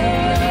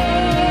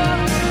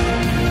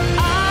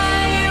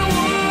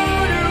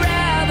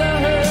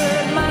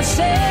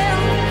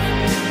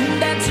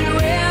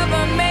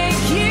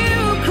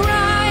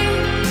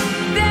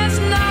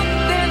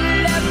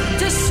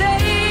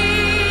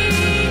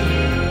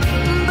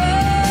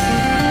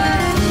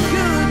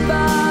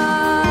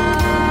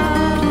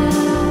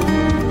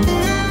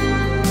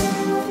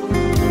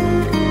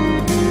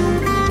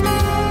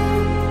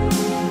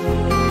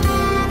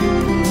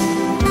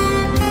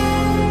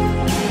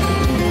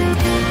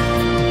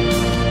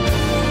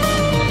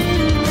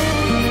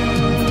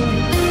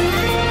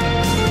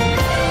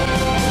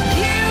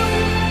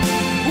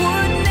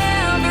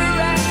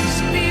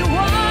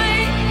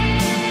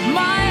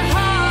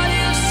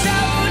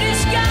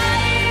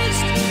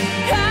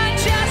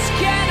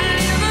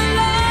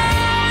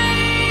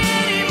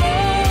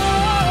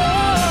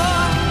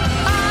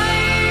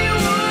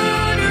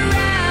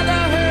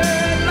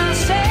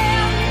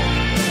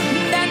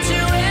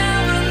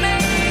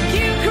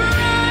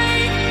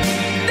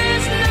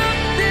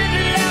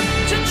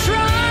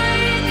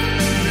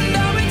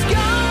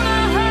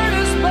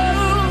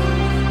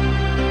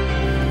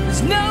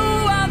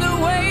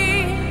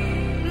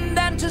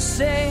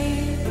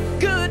say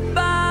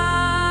goodbye.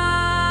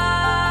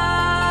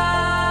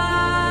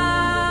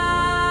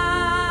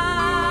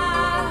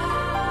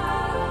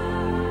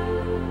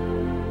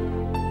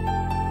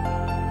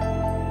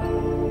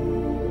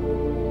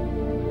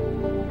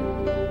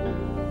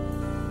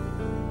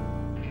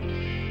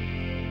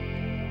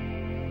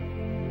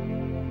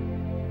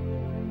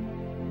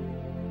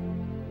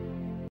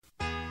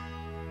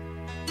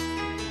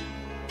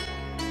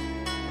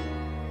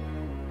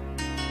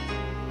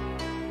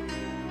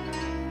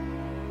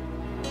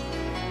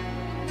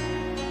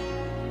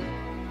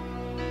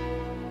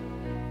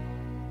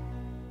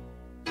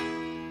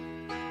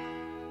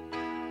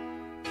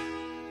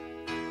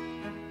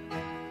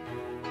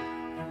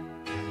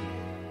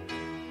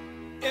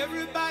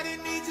 Everybody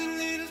needs a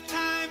little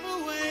time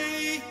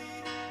away,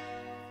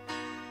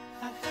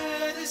 I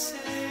heard her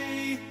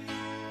say,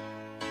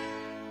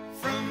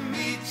 from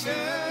each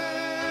other.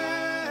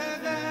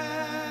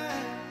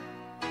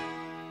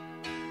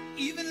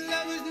 Even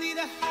lovers need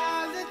a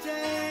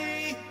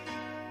holiday,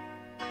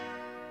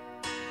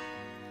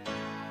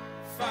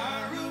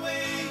 far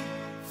away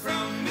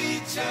from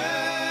each other.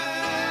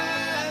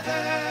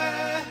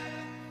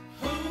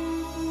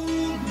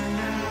 Hold me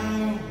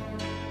now.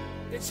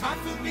 It's hard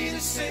for me to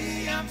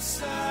say I'm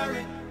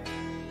sorry.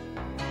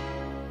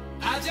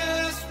 I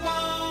just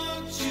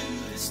want you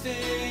to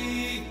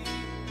stay.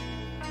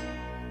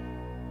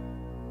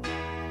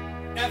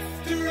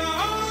 After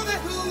all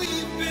that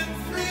we've been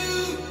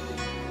through,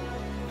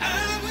 I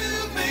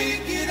will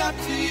make it up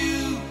to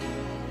you.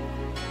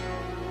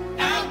 I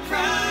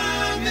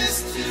promise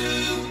to.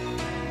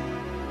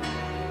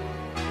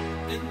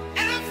 And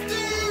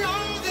after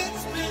all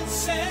that's been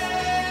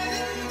said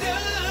and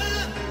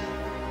done,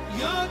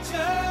 you're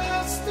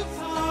just a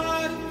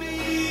part of me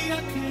I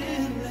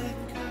can't let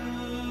go.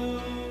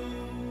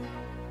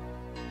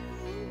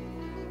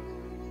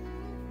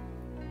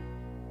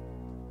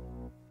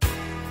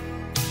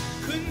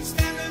 Couldn't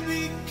stand to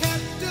be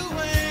kept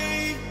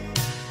away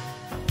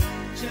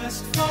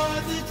just for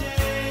the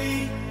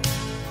day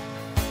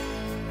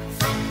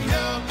from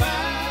your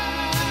body.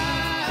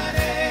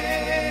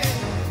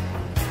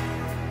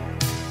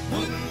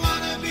 Wouldn't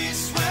wanna be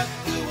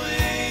swept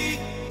away,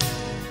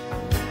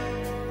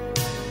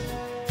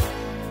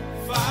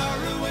 far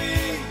away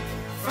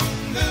from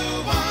the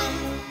one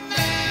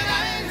that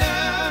I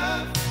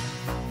love.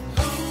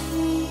 Oh,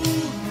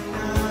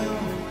 now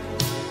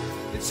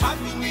it's hard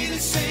for me to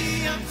say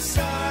I'm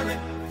sorry.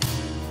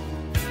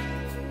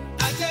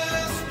 I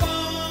just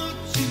want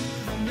you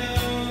to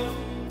know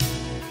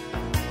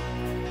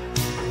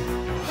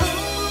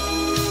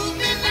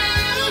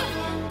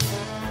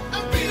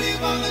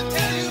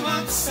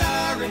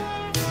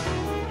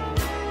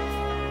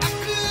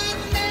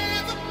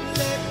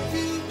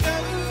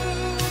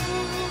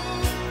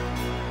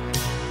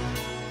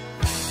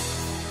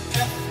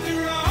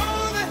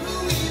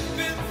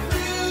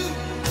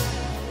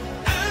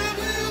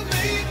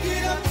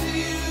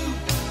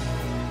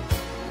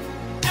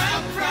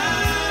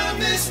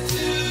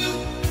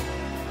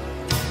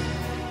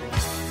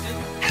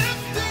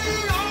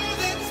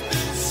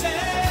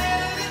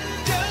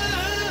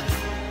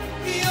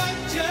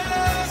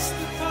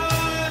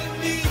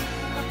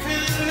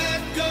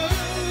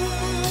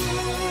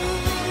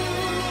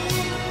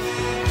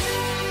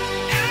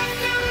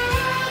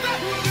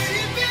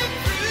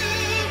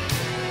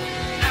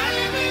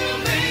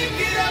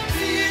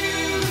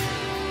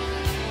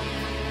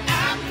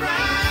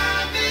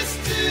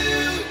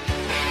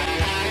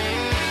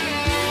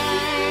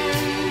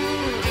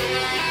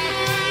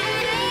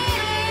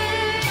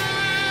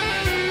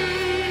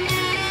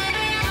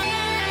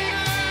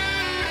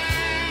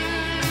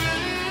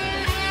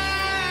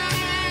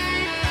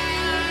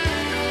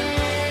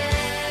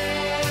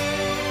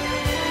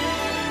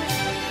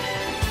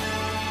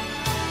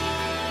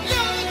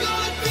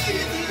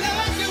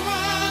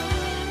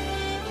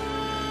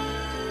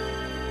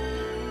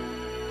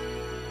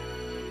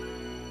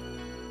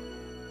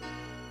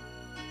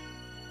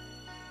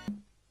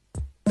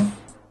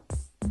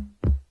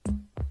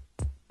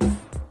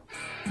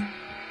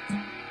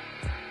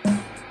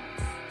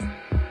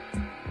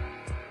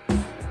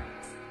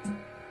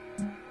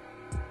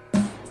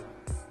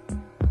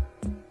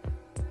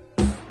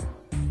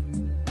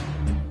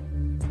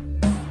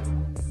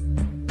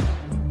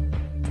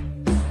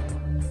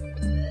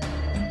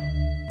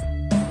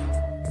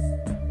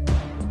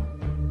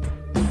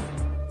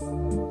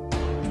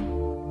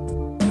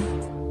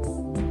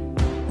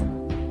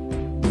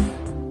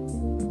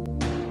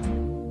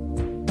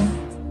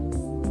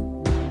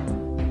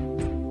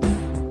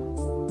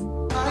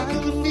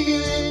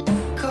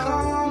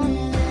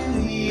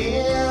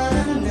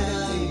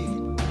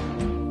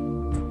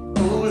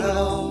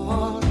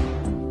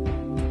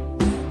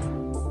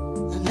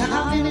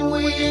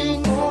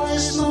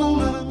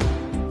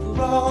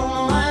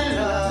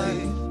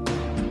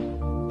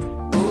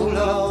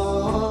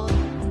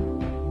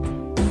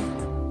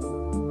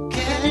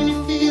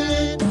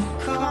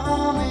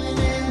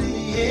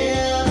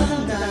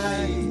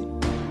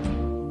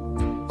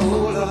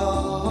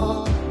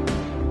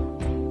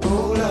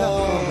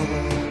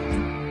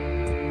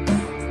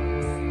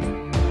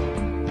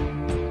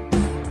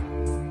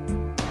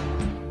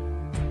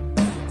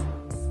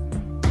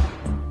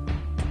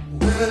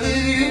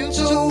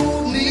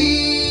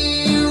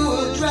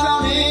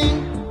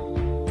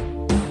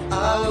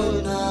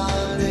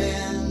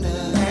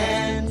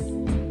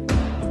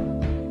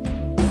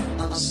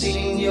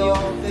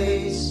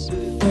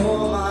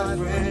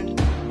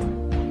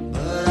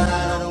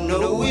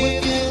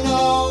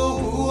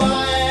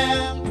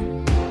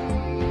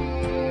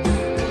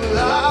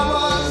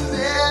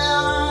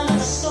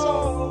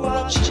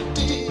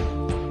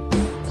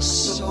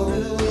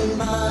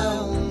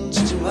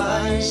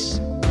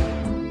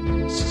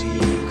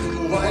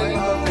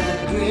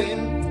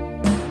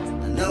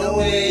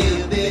where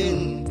you've been.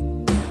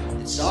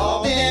 It's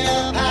all been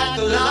a pack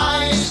of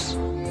lies.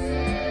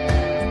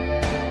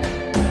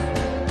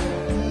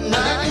 And I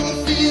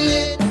can feel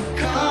it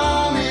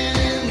coming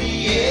in the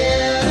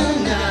air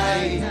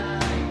tonight.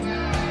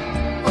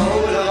 Oh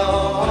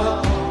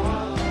Lord.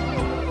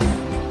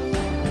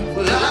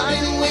 Well, I've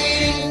been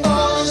waiting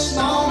for this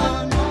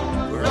moment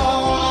for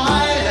all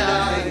my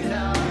life.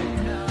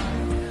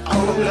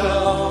 Oh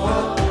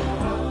Lord.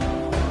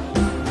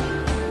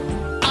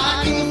 I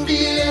can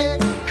feel it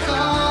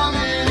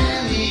coming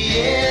in the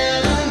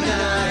air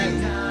tonight.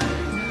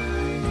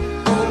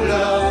 Oh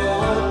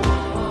Lord.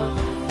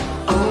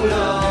 Oh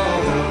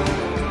Lord.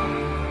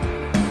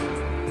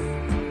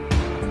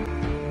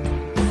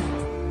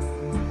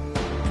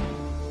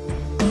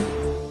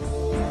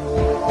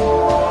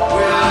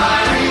 Well,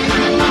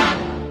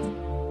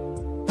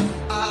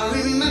 I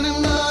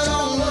remember,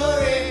 don't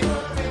worry.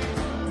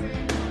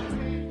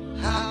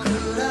 How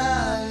could I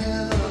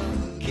ever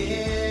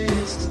forget?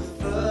 It's the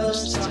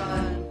first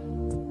time,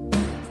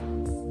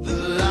 the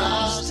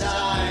last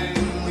time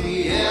we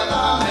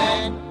ever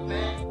met.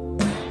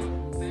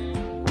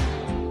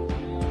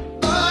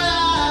 But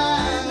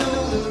I know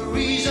the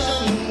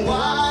reason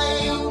why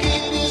you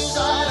keep your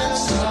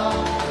silence up.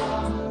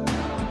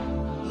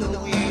 No,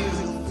 you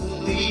don't fool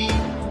me.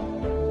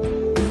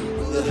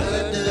 The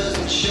hurt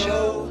doesn't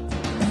show,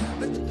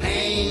 but the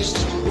pain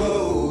still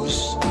grows.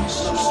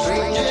 Some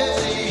stranger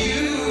to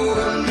you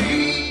and me.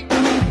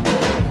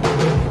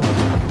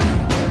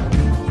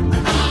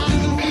 I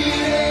can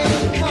feel it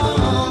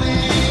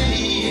coming in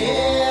the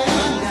air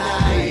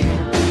tonight.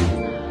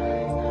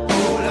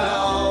 Oh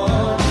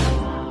Lord.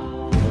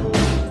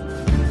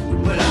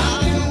 But I've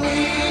been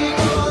waiting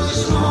for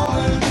this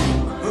moment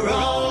for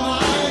all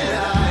my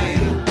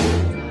life.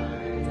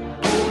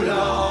 Oh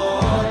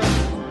Lord.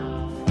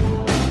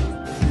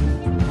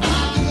 I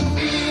can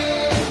feel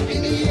it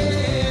in the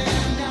air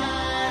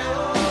tonight.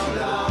 Oh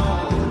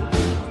Lord.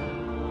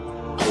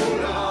 Oh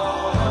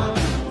Lord.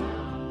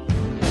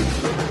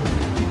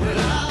 Well,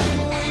 I've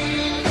been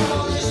waiting for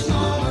this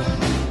moment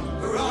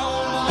for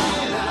all my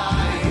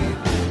life.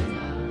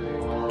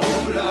 Oh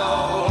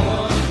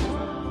Lord.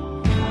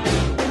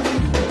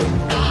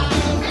 I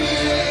can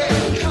feel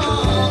it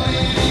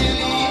coming in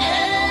the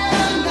air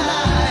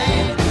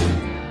tonight.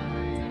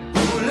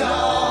 Oh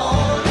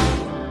Lord.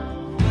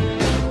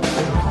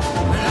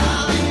 Well,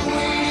 I've been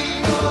waiting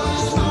for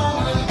this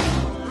moment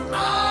for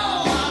all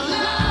my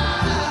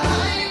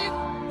life.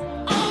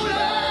 Oh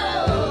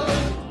Lord.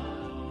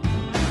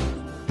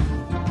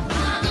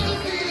 I can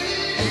feel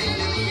it in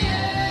the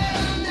air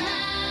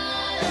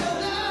tonight. Oh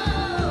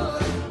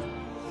Lord.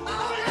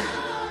 Oh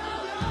Lord.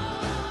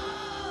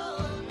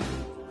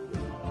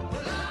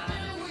 Well, I've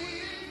been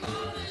waiting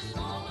for this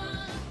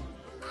moment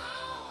for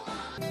all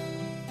my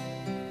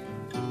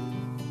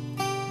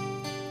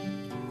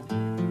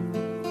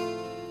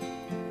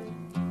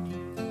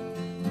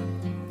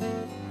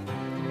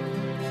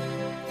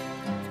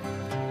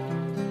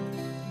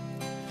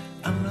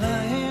I'm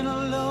lying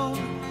alone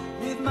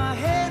with my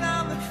head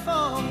on the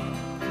phone,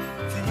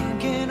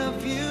 thinking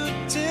of you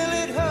till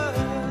it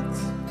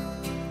hurts.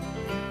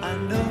 I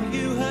know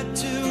you hurt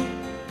too,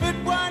 but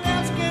what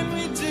else can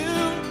we do?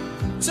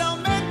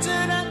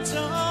 Tormented and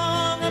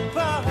torn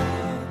apart.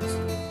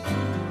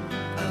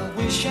 I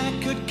wish I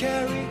could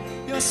carry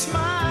your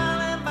smile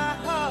in my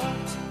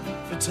heart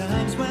for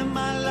times when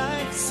my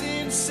life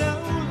seems so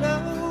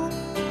low.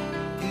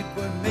 It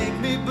would make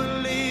me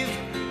believe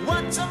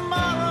what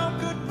tomorrow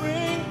could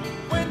bring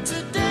when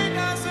today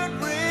doesn't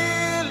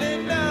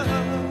really know.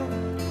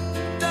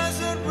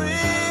 Doesn't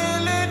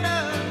really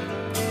know.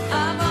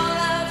 I'm all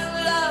out of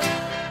love.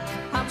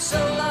 I'm so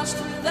lost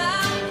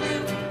without you.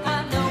 I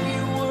know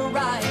you were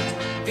right,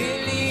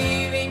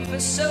 believing for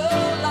so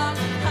long.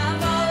 I'm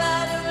all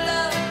out of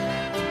love.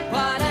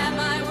 What am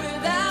I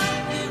without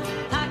you?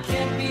 I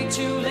can't be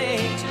too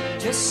late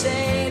to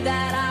say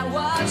that I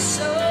was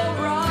so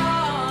wrong.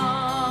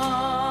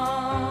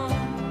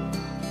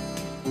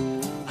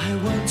 I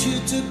want you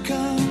to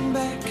come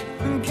back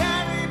and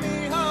carry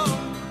me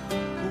home,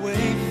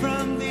 away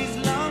from these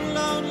long,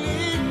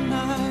 lonely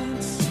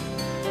nights.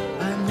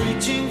 I'm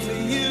reaching for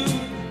you.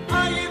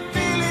 Are you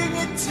feeling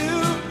it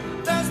too?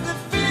 Does the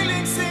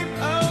feeling seem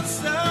oh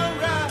so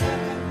right?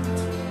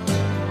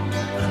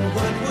 And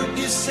what would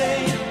you say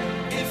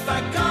if I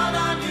called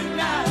on you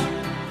now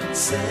and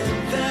said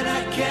that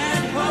I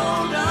can't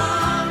hold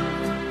on?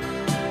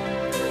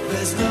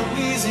 There's no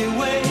easy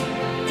way.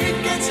 It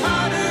gets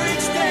harder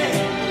each day.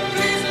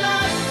 Please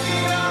let me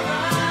or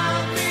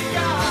I'll be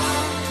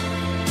gone.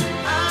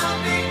 I'll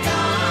be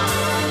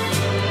gone.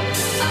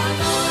 I'm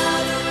all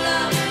out of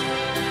love.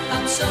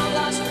 I'm so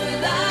lost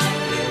without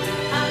you.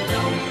 I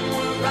know you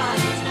were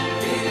right,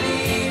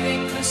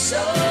 believing for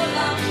so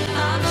long.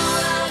 I'm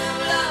all out of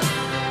love.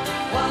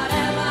 What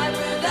am I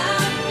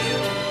without you?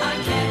 I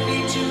can't be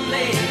too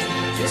late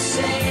to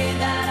say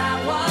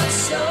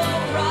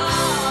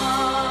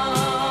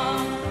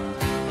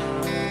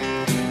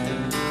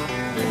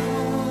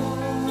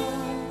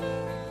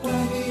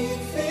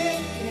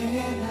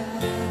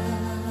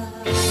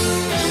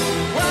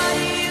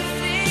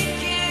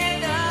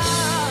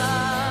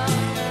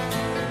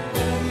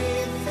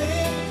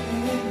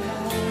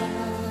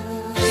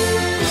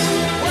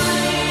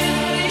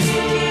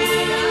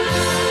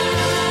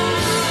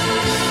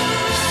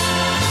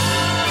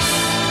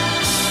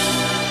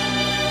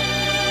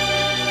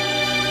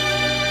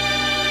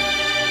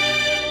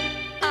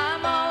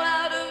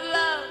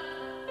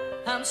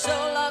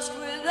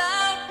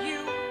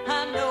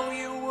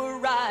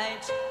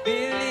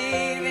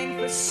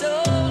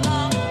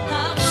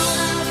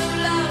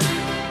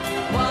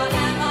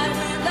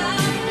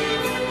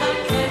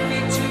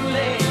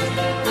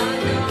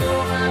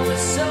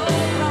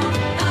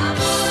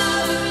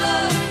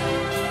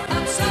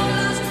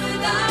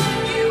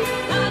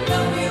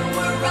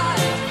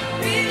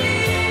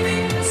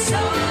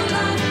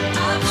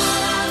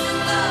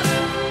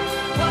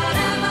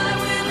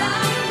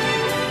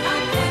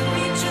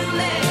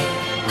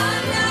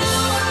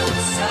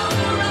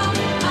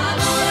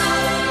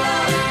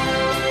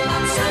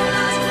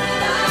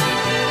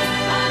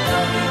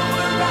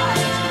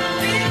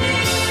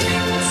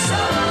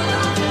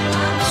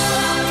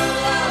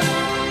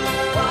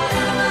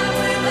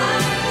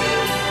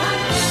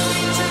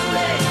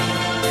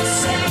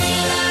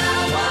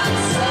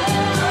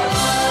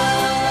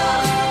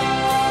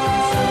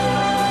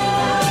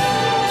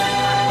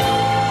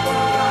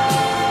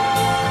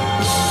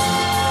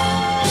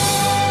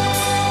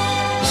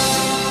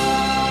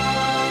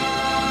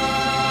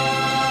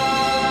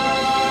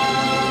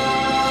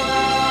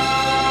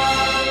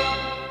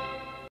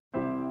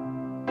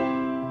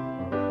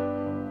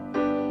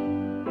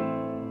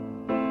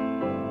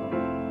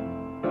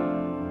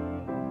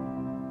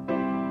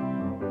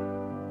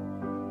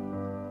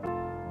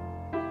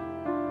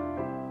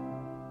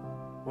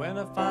When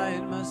I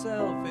find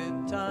myself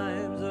in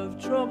times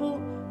of trouble,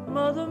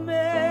 Mother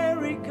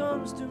Mary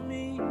comes to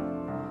me,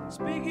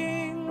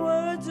 speaking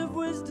words of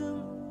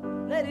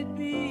wisdom, let it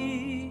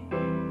be.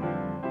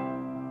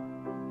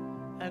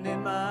 And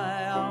in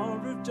my hour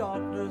of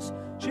darkness,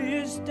 she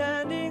is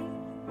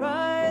standing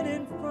right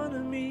in front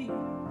of me,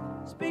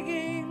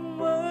 speaking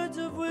words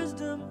of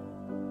wisdom,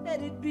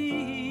 let it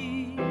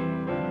be.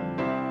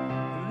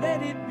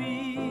 Let it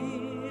be,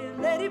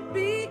 let it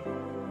be,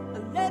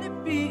 let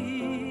it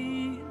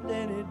be,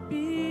 let it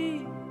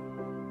be.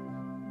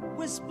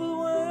 Whisper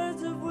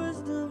words of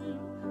wisdom,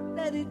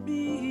 let it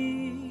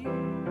be.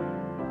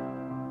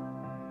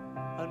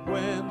 And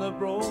when the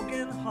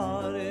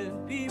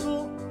broken-hearted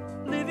people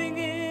living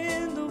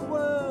in the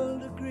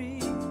world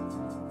agree,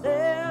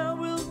 there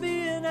will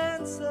be an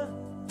answer,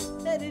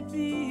 let it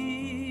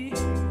be.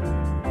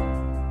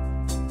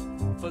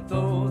 But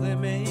though they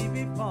may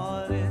be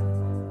parted,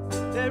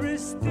 there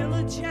is still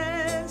a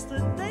chance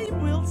that they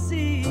will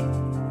see.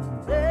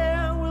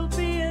 There will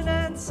be an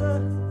answer,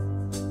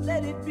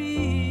 let it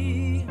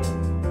be.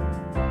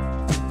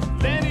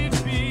 Let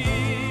it be,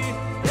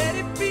 let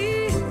it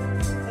be,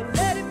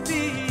 let it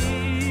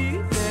be,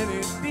 let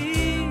it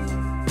be.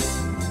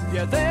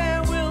 Yeah,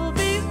 there will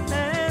be an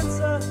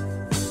answer,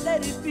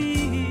 let it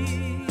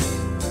be.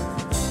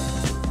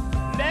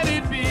 Let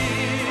it be,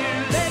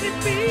 let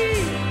it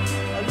be,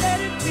 let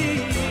it be,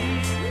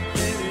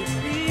 let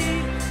it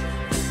be.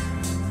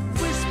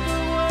 Whisper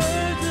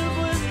words of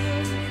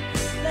wisdom,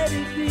 let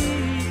it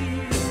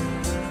be.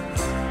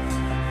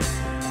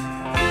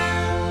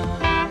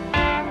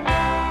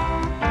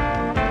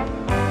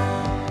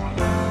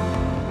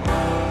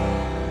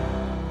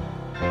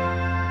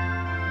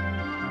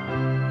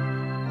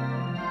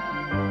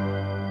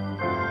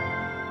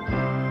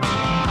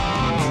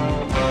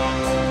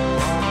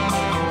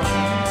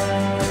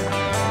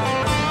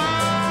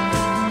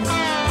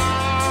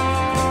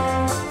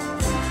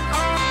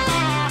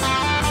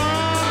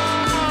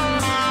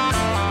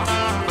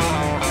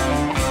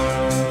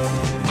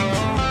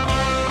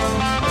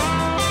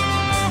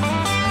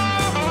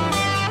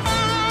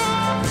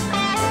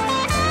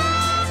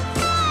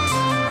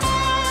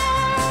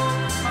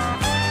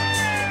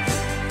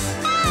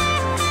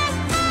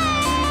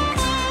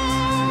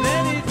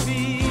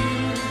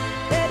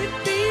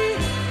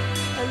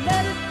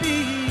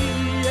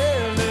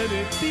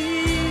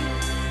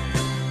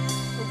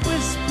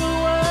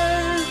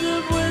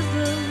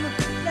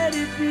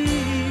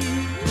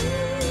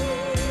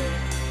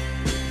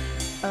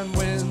 And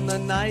when the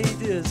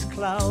night is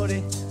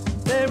cloudy,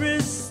 there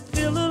is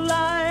still a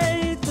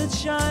light that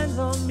shines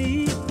on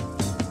me.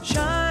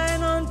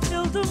 Shine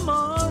until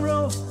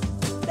tomorrow,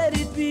 let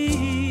it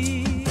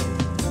be.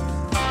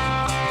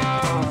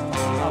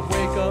 I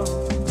wake up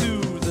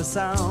to the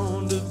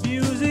sound of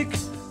music.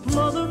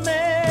 Mother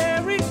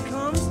Mary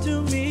comes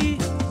to me,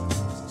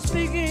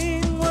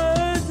 speaking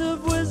words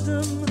of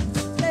wisdom,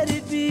 let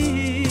it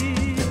be.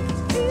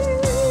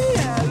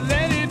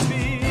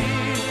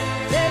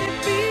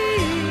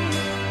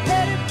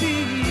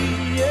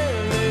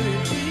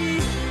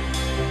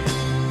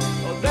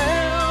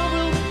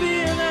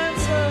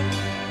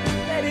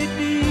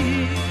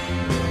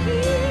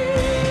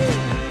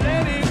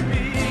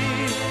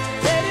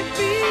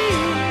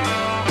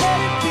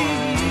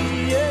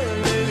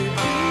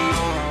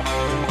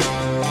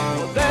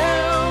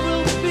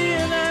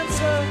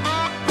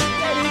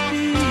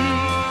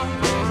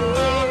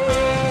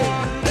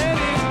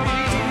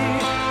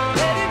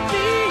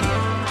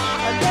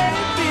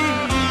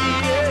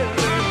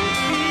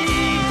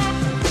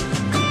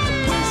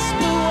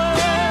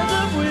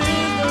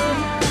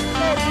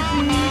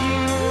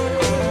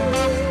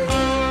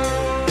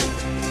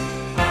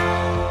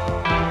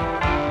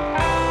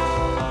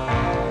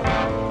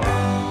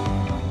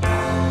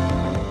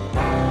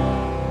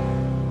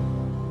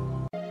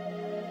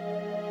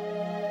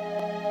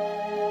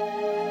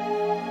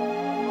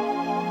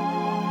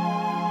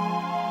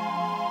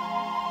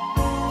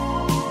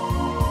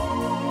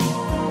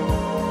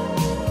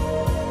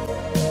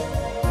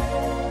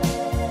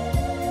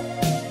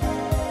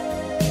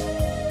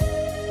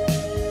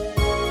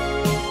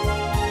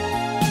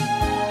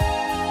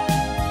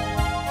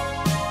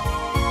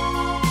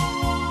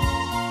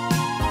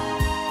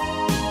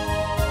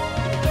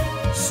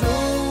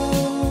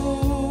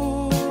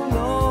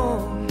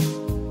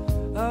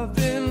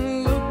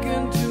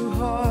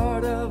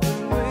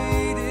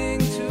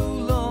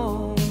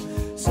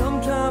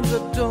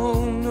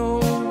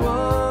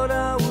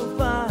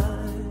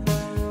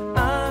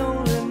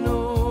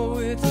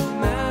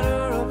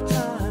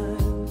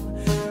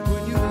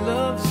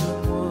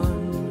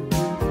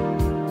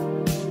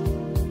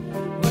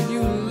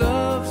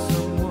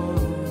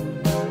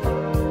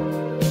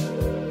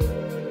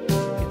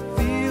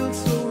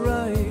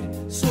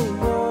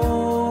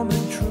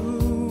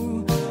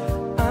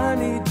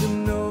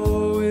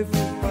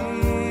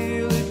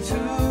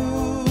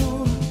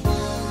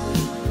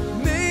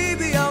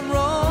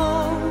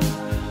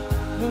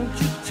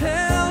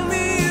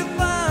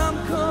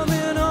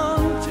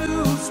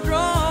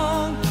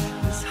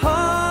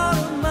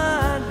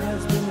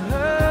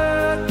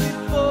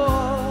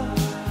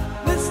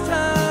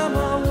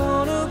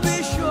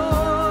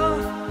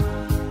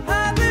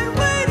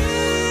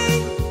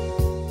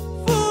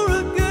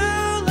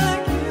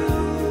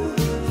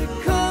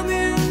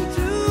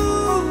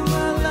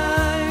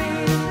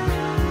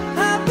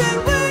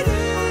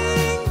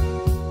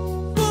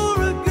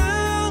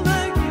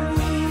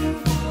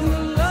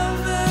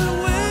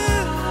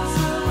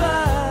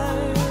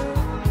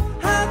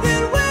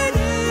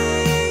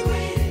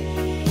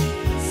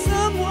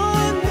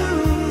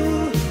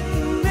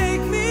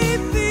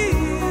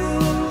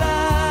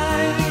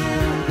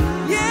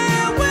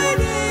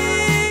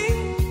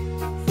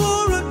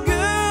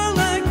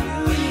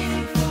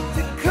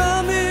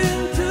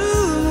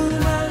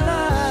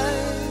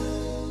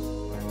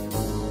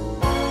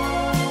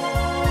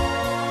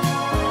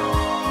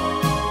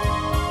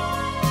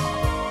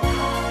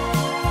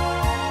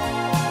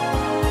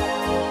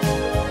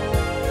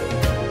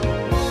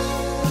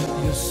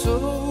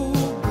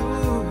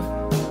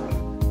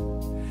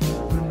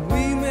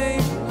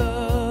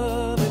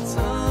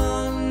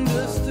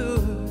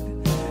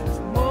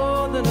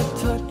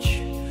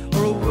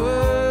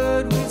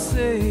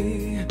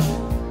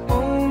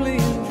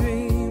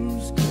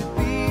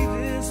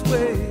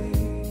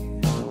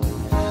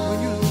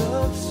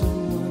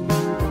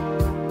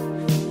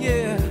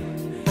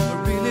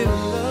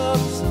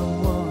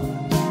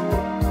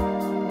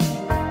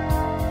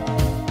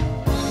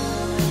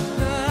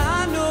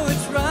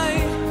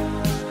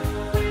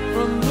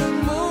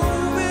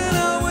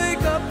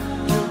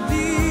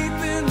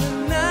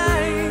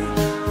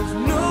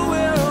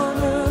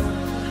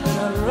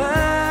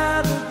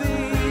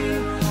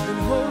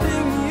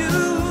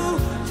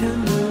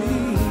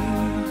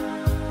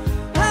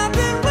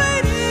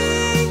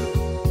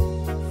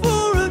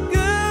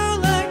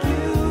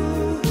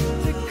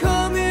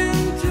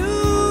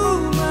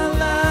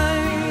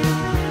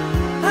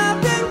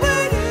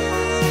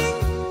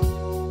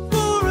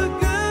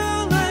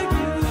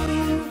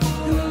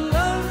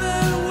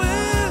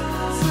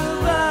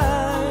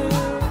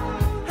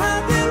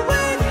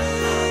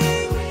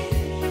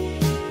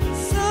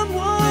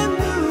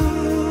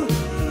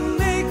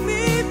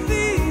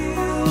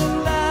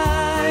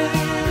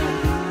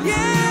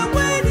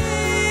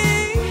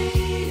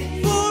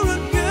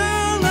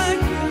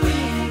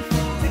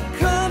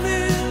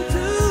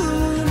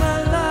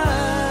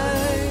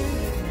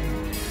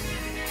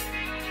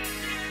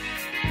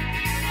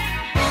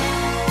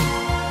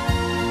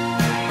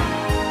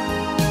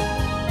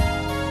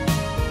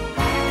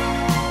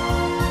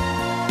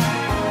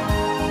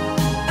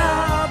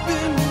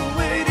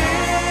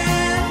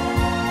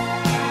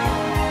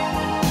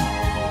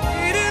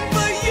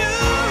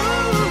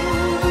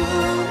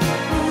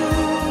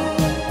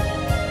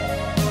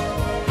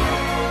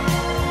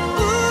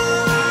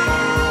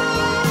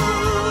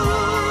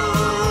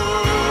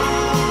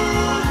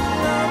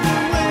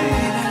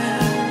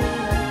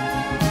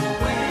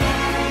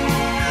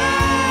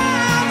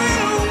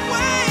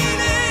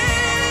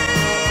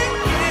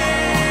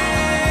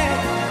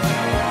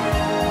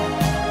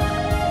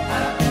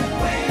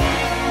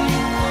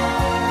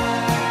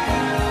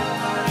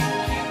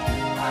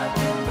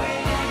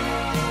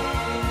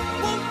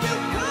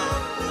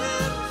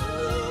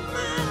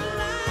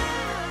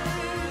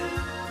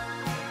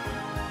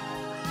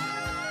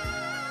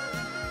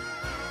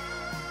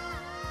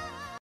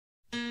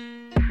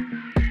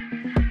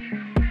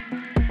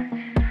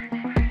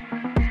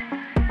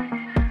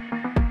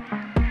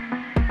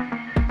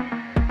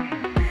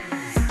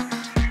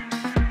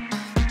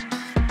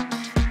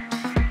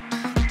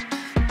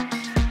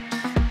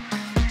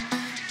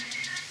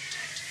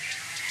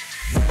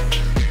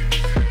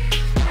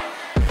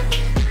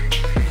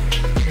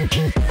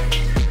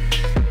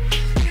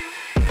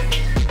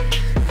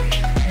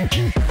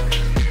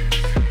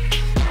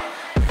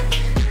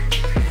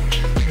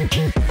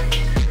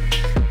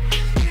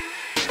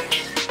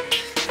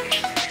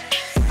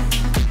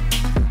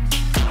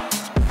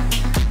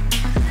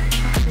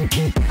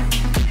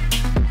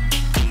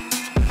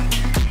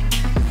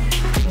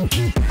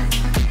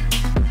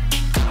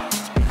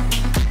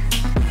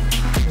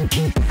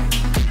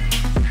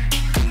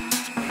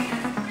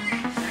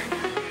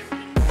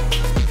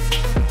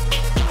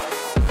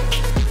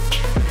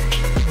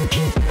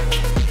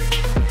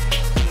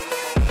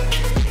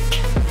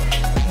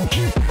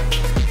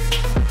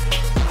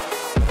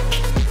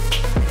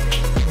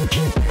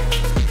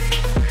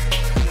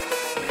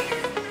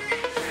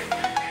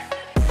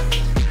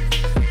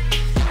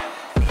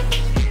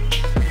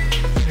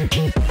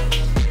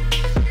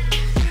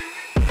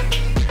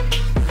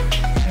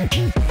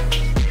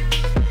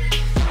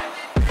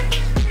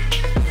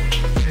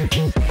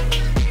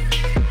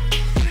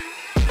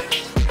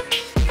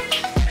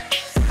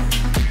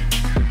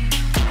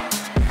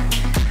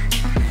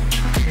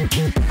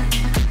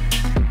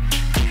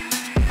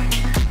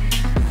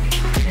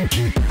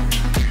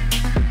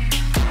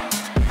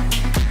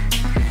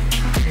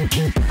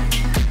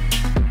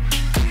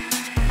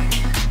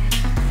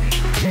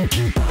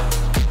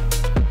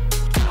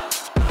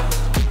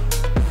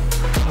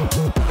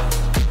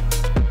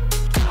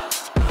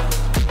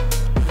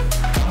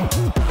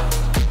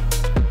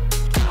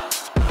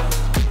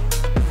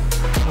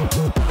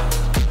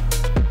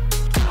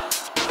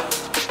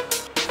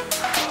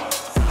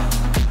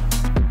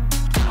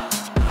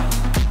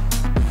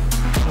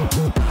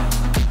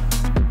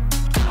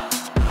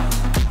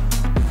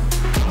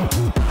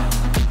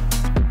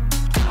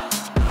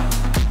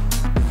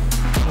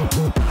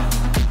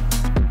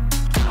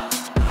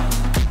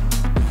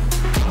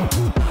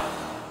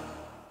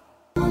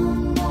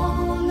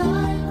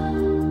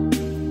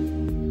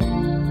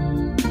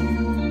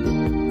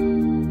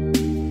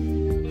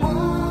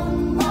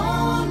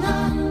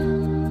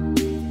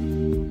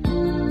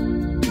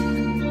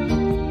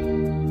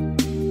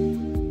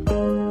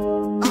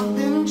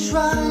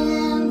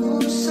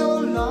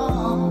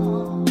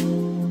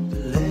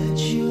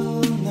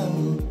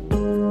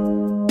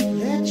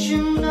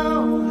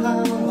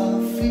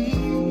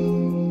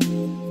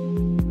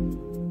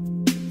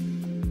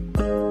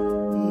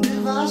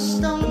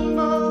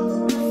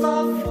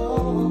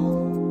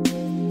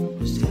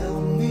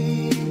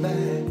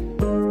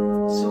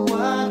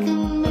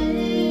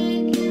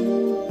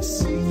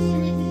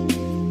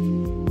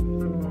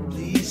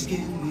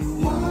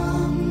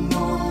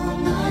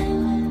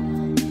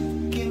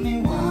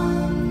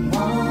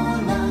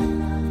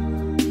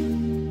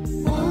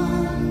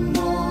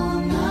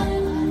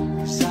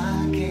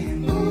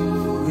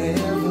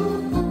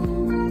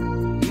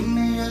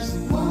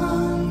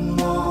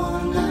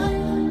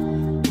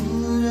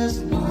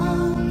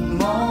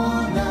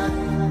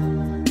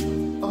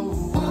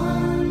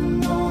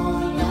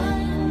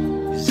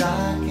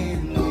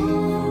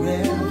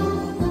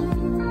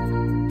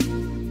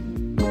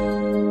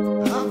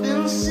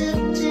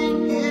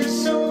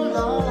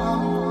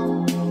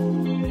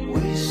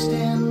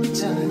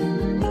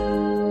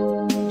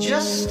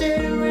 just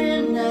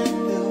staring at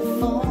the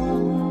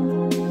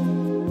phone.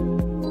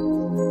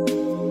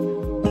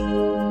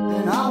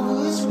 And I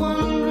was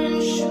wondering,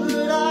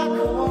 should I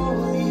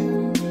call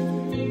you?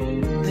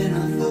 Then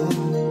I thought,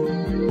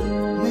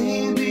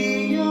 maybe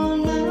you're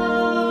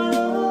not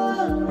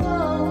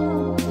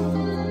alone.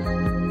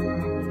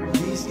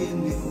 Please give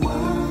me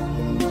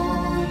one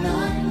more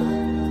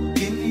night.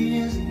 Give me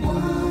just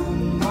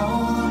one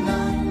more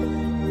night.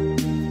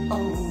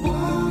 Oh,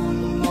 one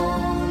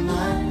more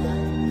night.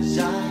 'Cause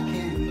I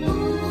can't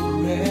wait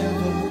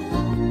forever.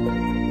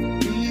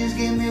 Please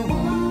give me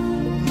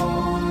one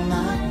more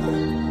night.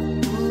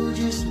 Oh,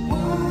 just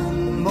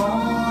one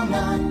more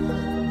night.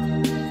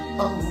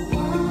 Oh,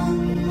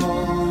 one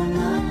more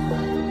night.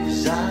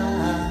 'Cause I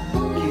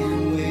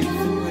can't wait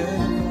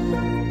forever.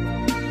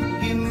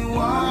 Give me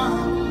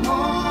one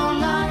more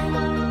night.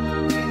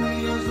 Give me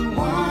just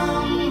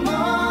one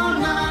more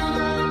night.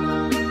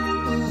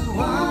 Oh,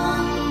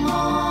 one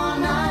more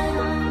night.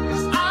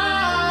 'Cause I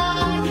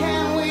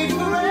can't wait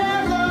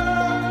forever.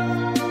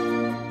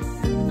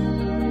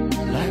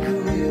 Like a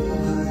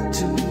river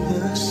to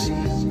the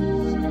sea,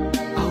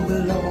 I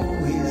will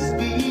always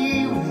be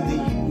with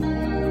you.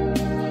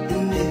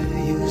 And if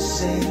you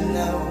sail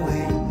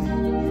away,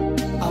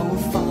 I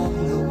will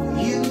follow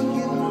you.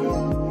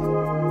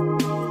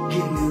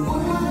 Give me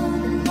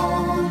one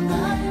more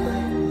night.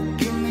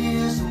 Give me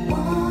just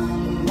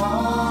one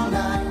more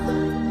night.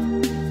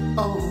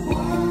 Oh,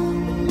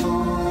 one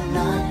more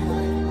night.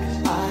 'Cause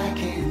I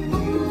can't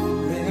wait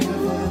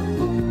forever.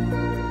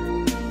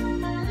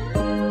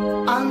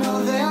 I know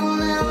there'll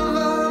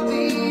never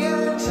be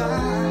a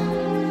time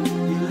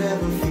you'll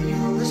ever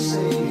feel the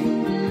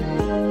same.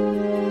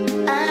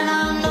 And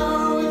I know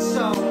it's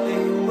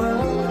only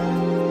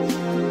words.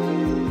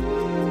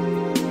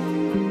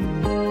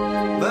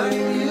 But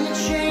if you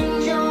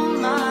change your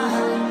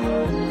mind,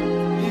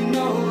 you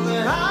know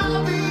that I'll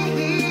be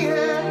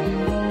here.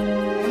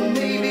 And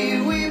maybe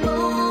we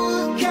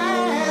both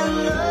can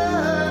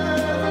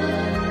learn.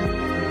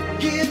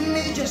 Give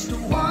me just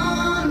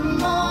one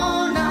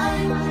more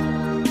night.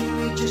 Give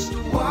me just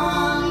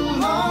one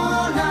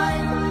more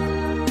night.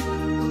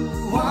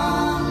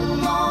 One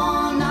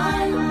more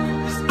night.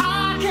 'Cause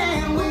I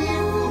can't wait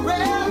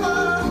forever.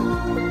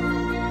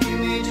 Give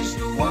me just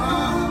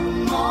one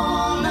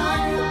more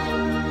night.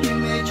 Give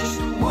me just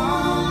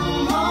one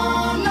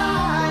more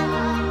night.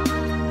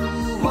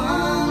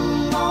 One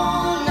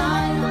more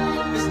night.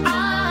 'Cause I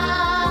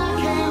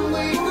can't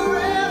wait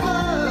forever.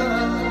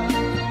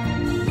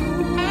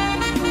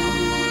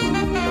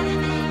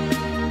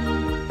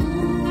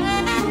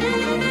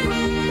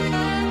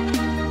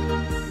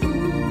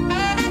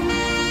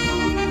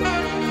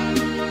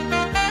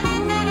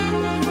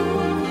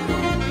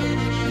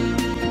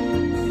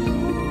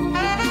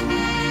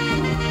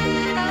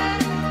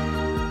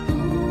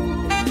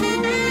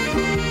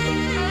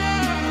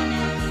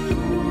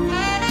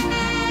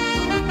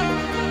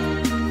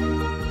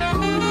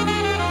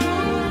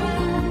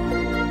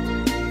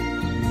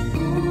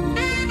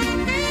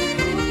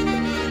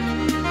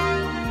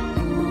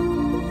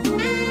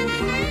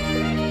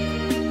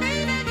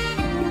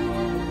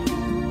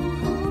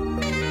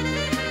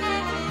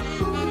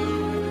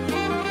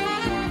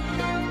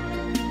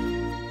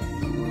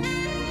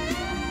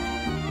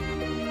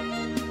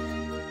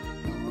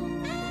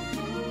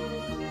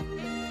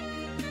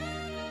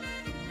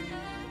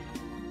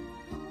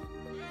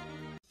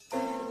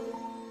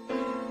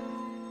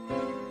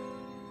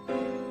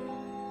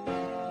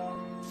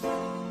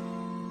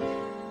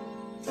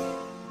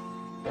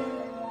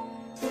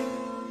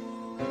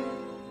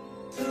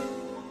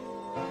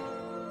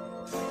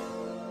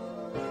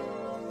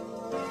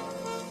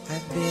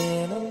 I've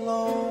been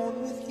alone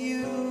with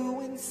you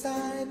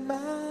inside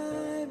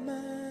my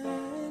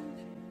mind,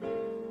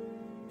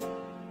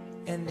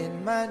 and in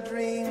my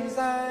dreams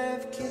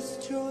I've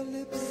kissed your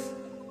lips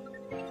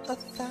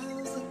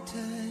 1,000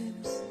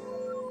 times.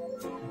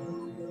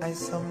 I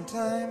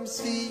sometimes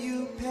see you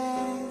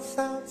pass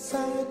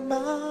outside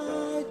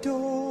my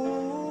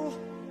door.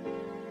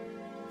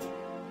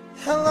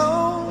 Hello,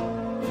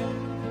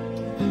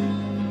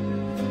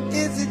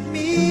 is it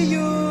me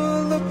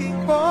you're looking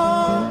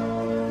for?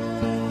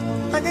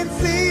 I can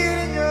see it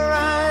in your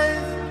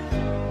eyes,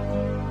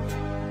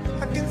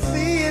 I can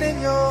see it in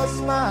your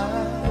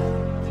smile.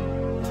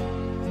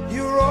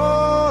 You're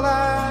all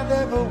I've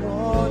ever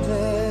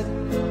wanted,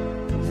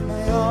 and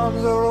my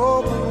arms are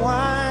open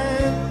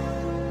wide.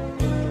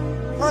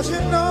 'Cause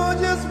you know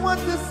just what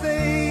to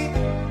say,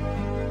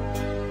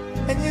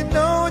 and you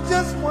know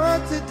just what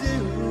to do.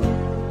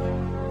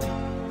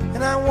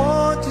 And I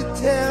want to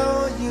tell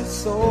you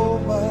so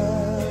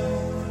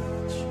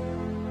much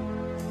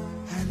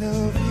I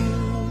love you.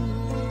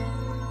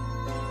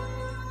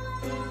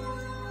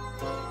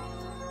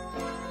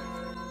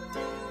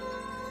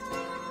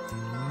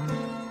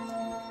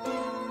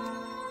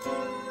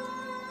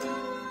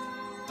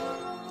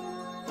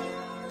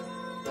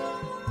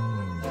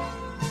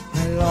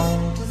 I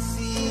long to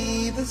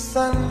see the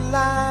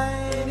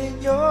sunlight in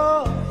your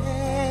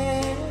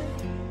hair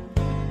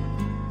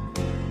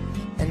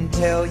and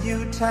tell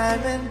you time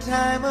and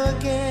time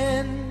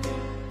again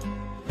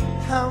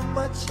how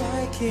much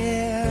I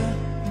care.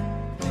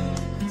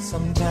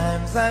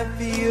 Sometimes I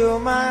feel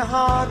my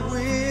heart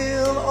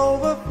will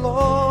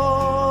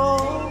overflow.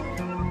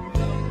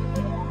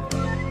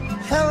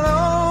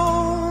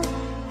 Hello,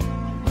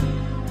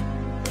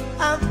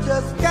 I've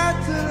just got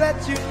to let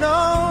you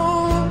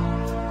know,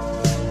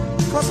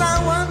 'cause I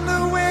wonder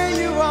where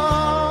you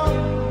are,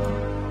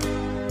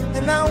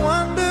 and I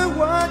wonder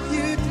what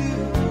you do.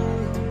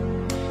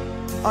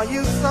 Are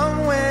you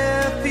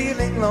somewhere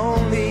feeling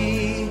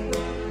lonely,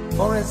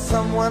 or is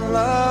someone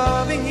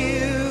loving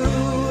you?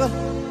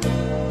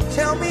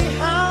 Tell me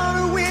how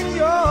to win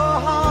your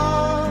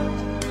heart,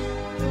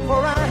 for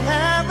I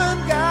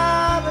haven't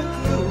got a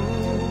clue.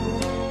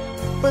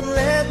 But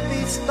let me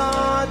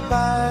start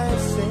by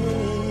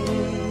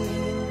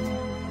saying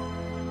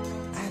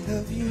I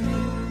love you.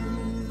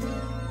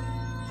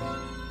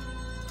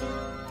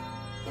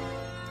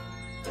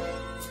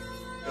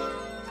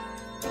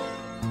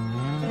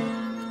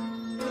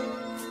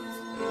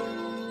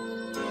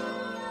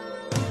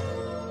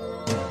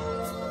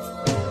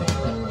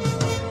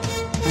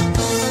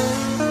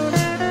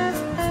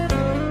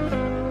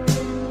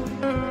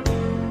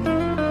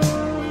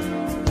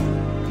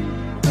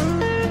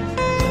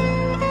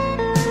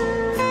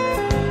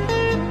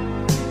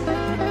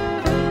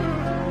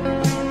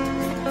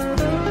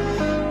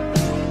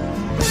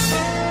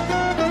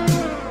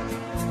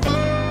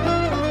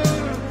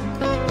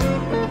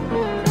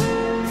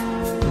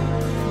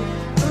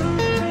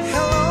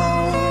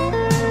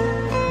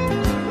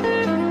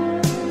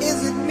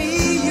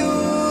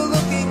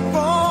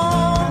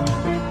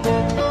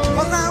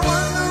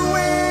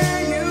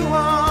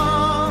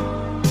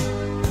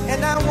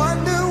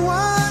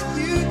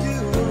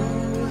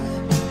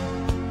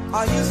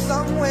 Are you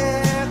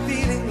somewhere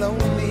feeling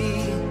lonely?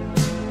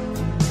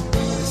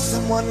 Is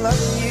someone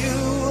loving you?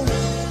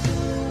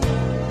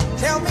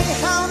 Tell me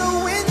how to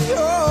win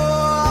your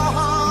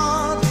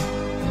heart,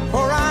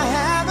 for I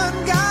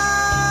haven't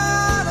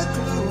got a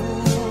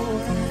clue.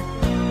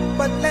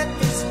 But let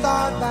me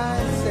start by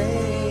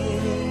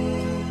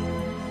saying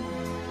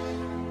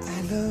I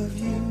love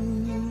you.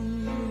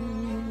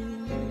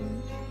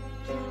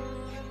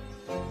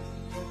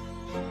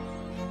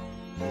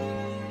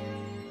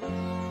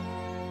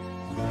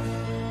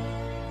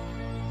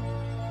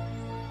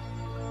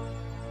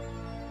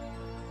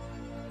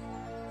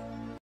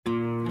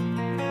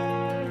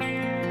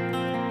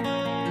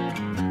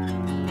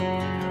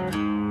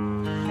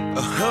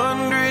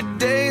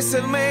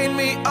 Have made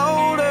me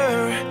older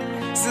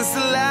since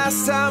the last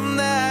time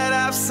that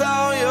I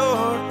saw your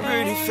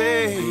pretty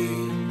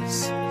face.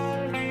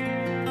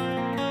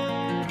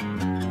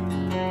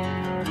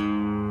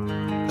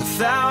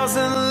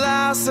 1,000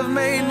 lives have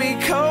made me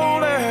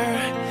colder,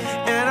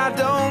 and I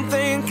don't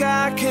think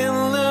I can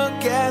look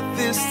at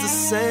this the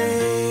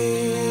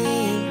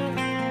same.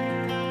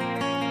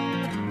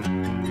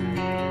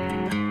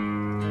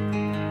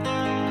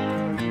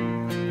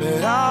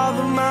 But all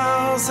the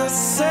miles that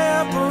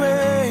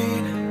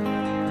separate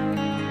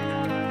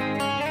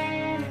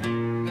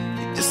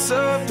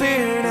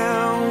disappear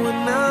now when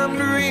I'm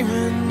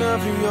dreaming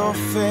of your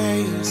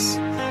face.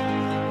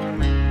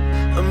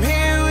 I'm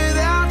here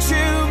without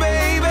you,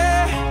 baby,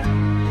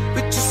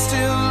 but you're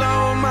still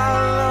on my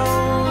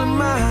lonely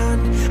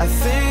mind. I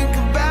think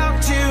about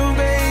you,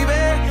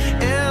 baby,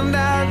 and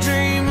I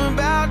dream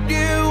about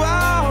you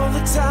all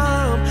the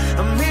time.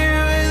 I'm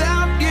here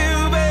without you,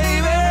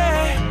 baby,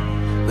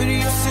 but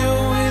you're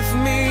still with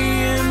me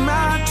in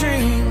my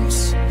dreams.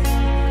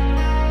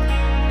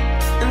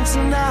 And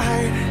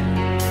tonight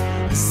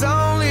it's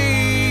only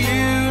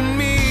you and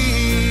me.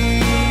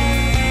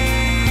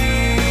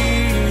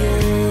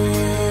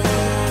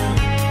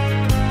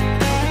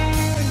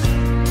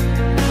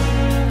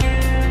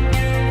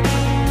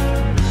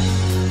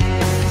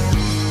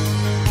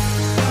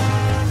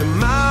 The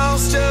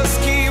miles just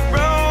keep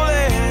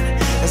rolling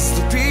as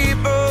the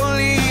people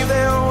leave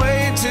their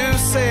way to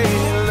say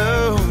hello.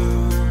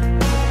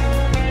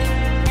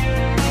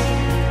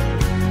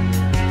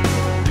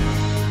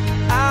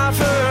 I've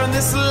heard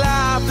this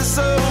life is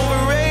over.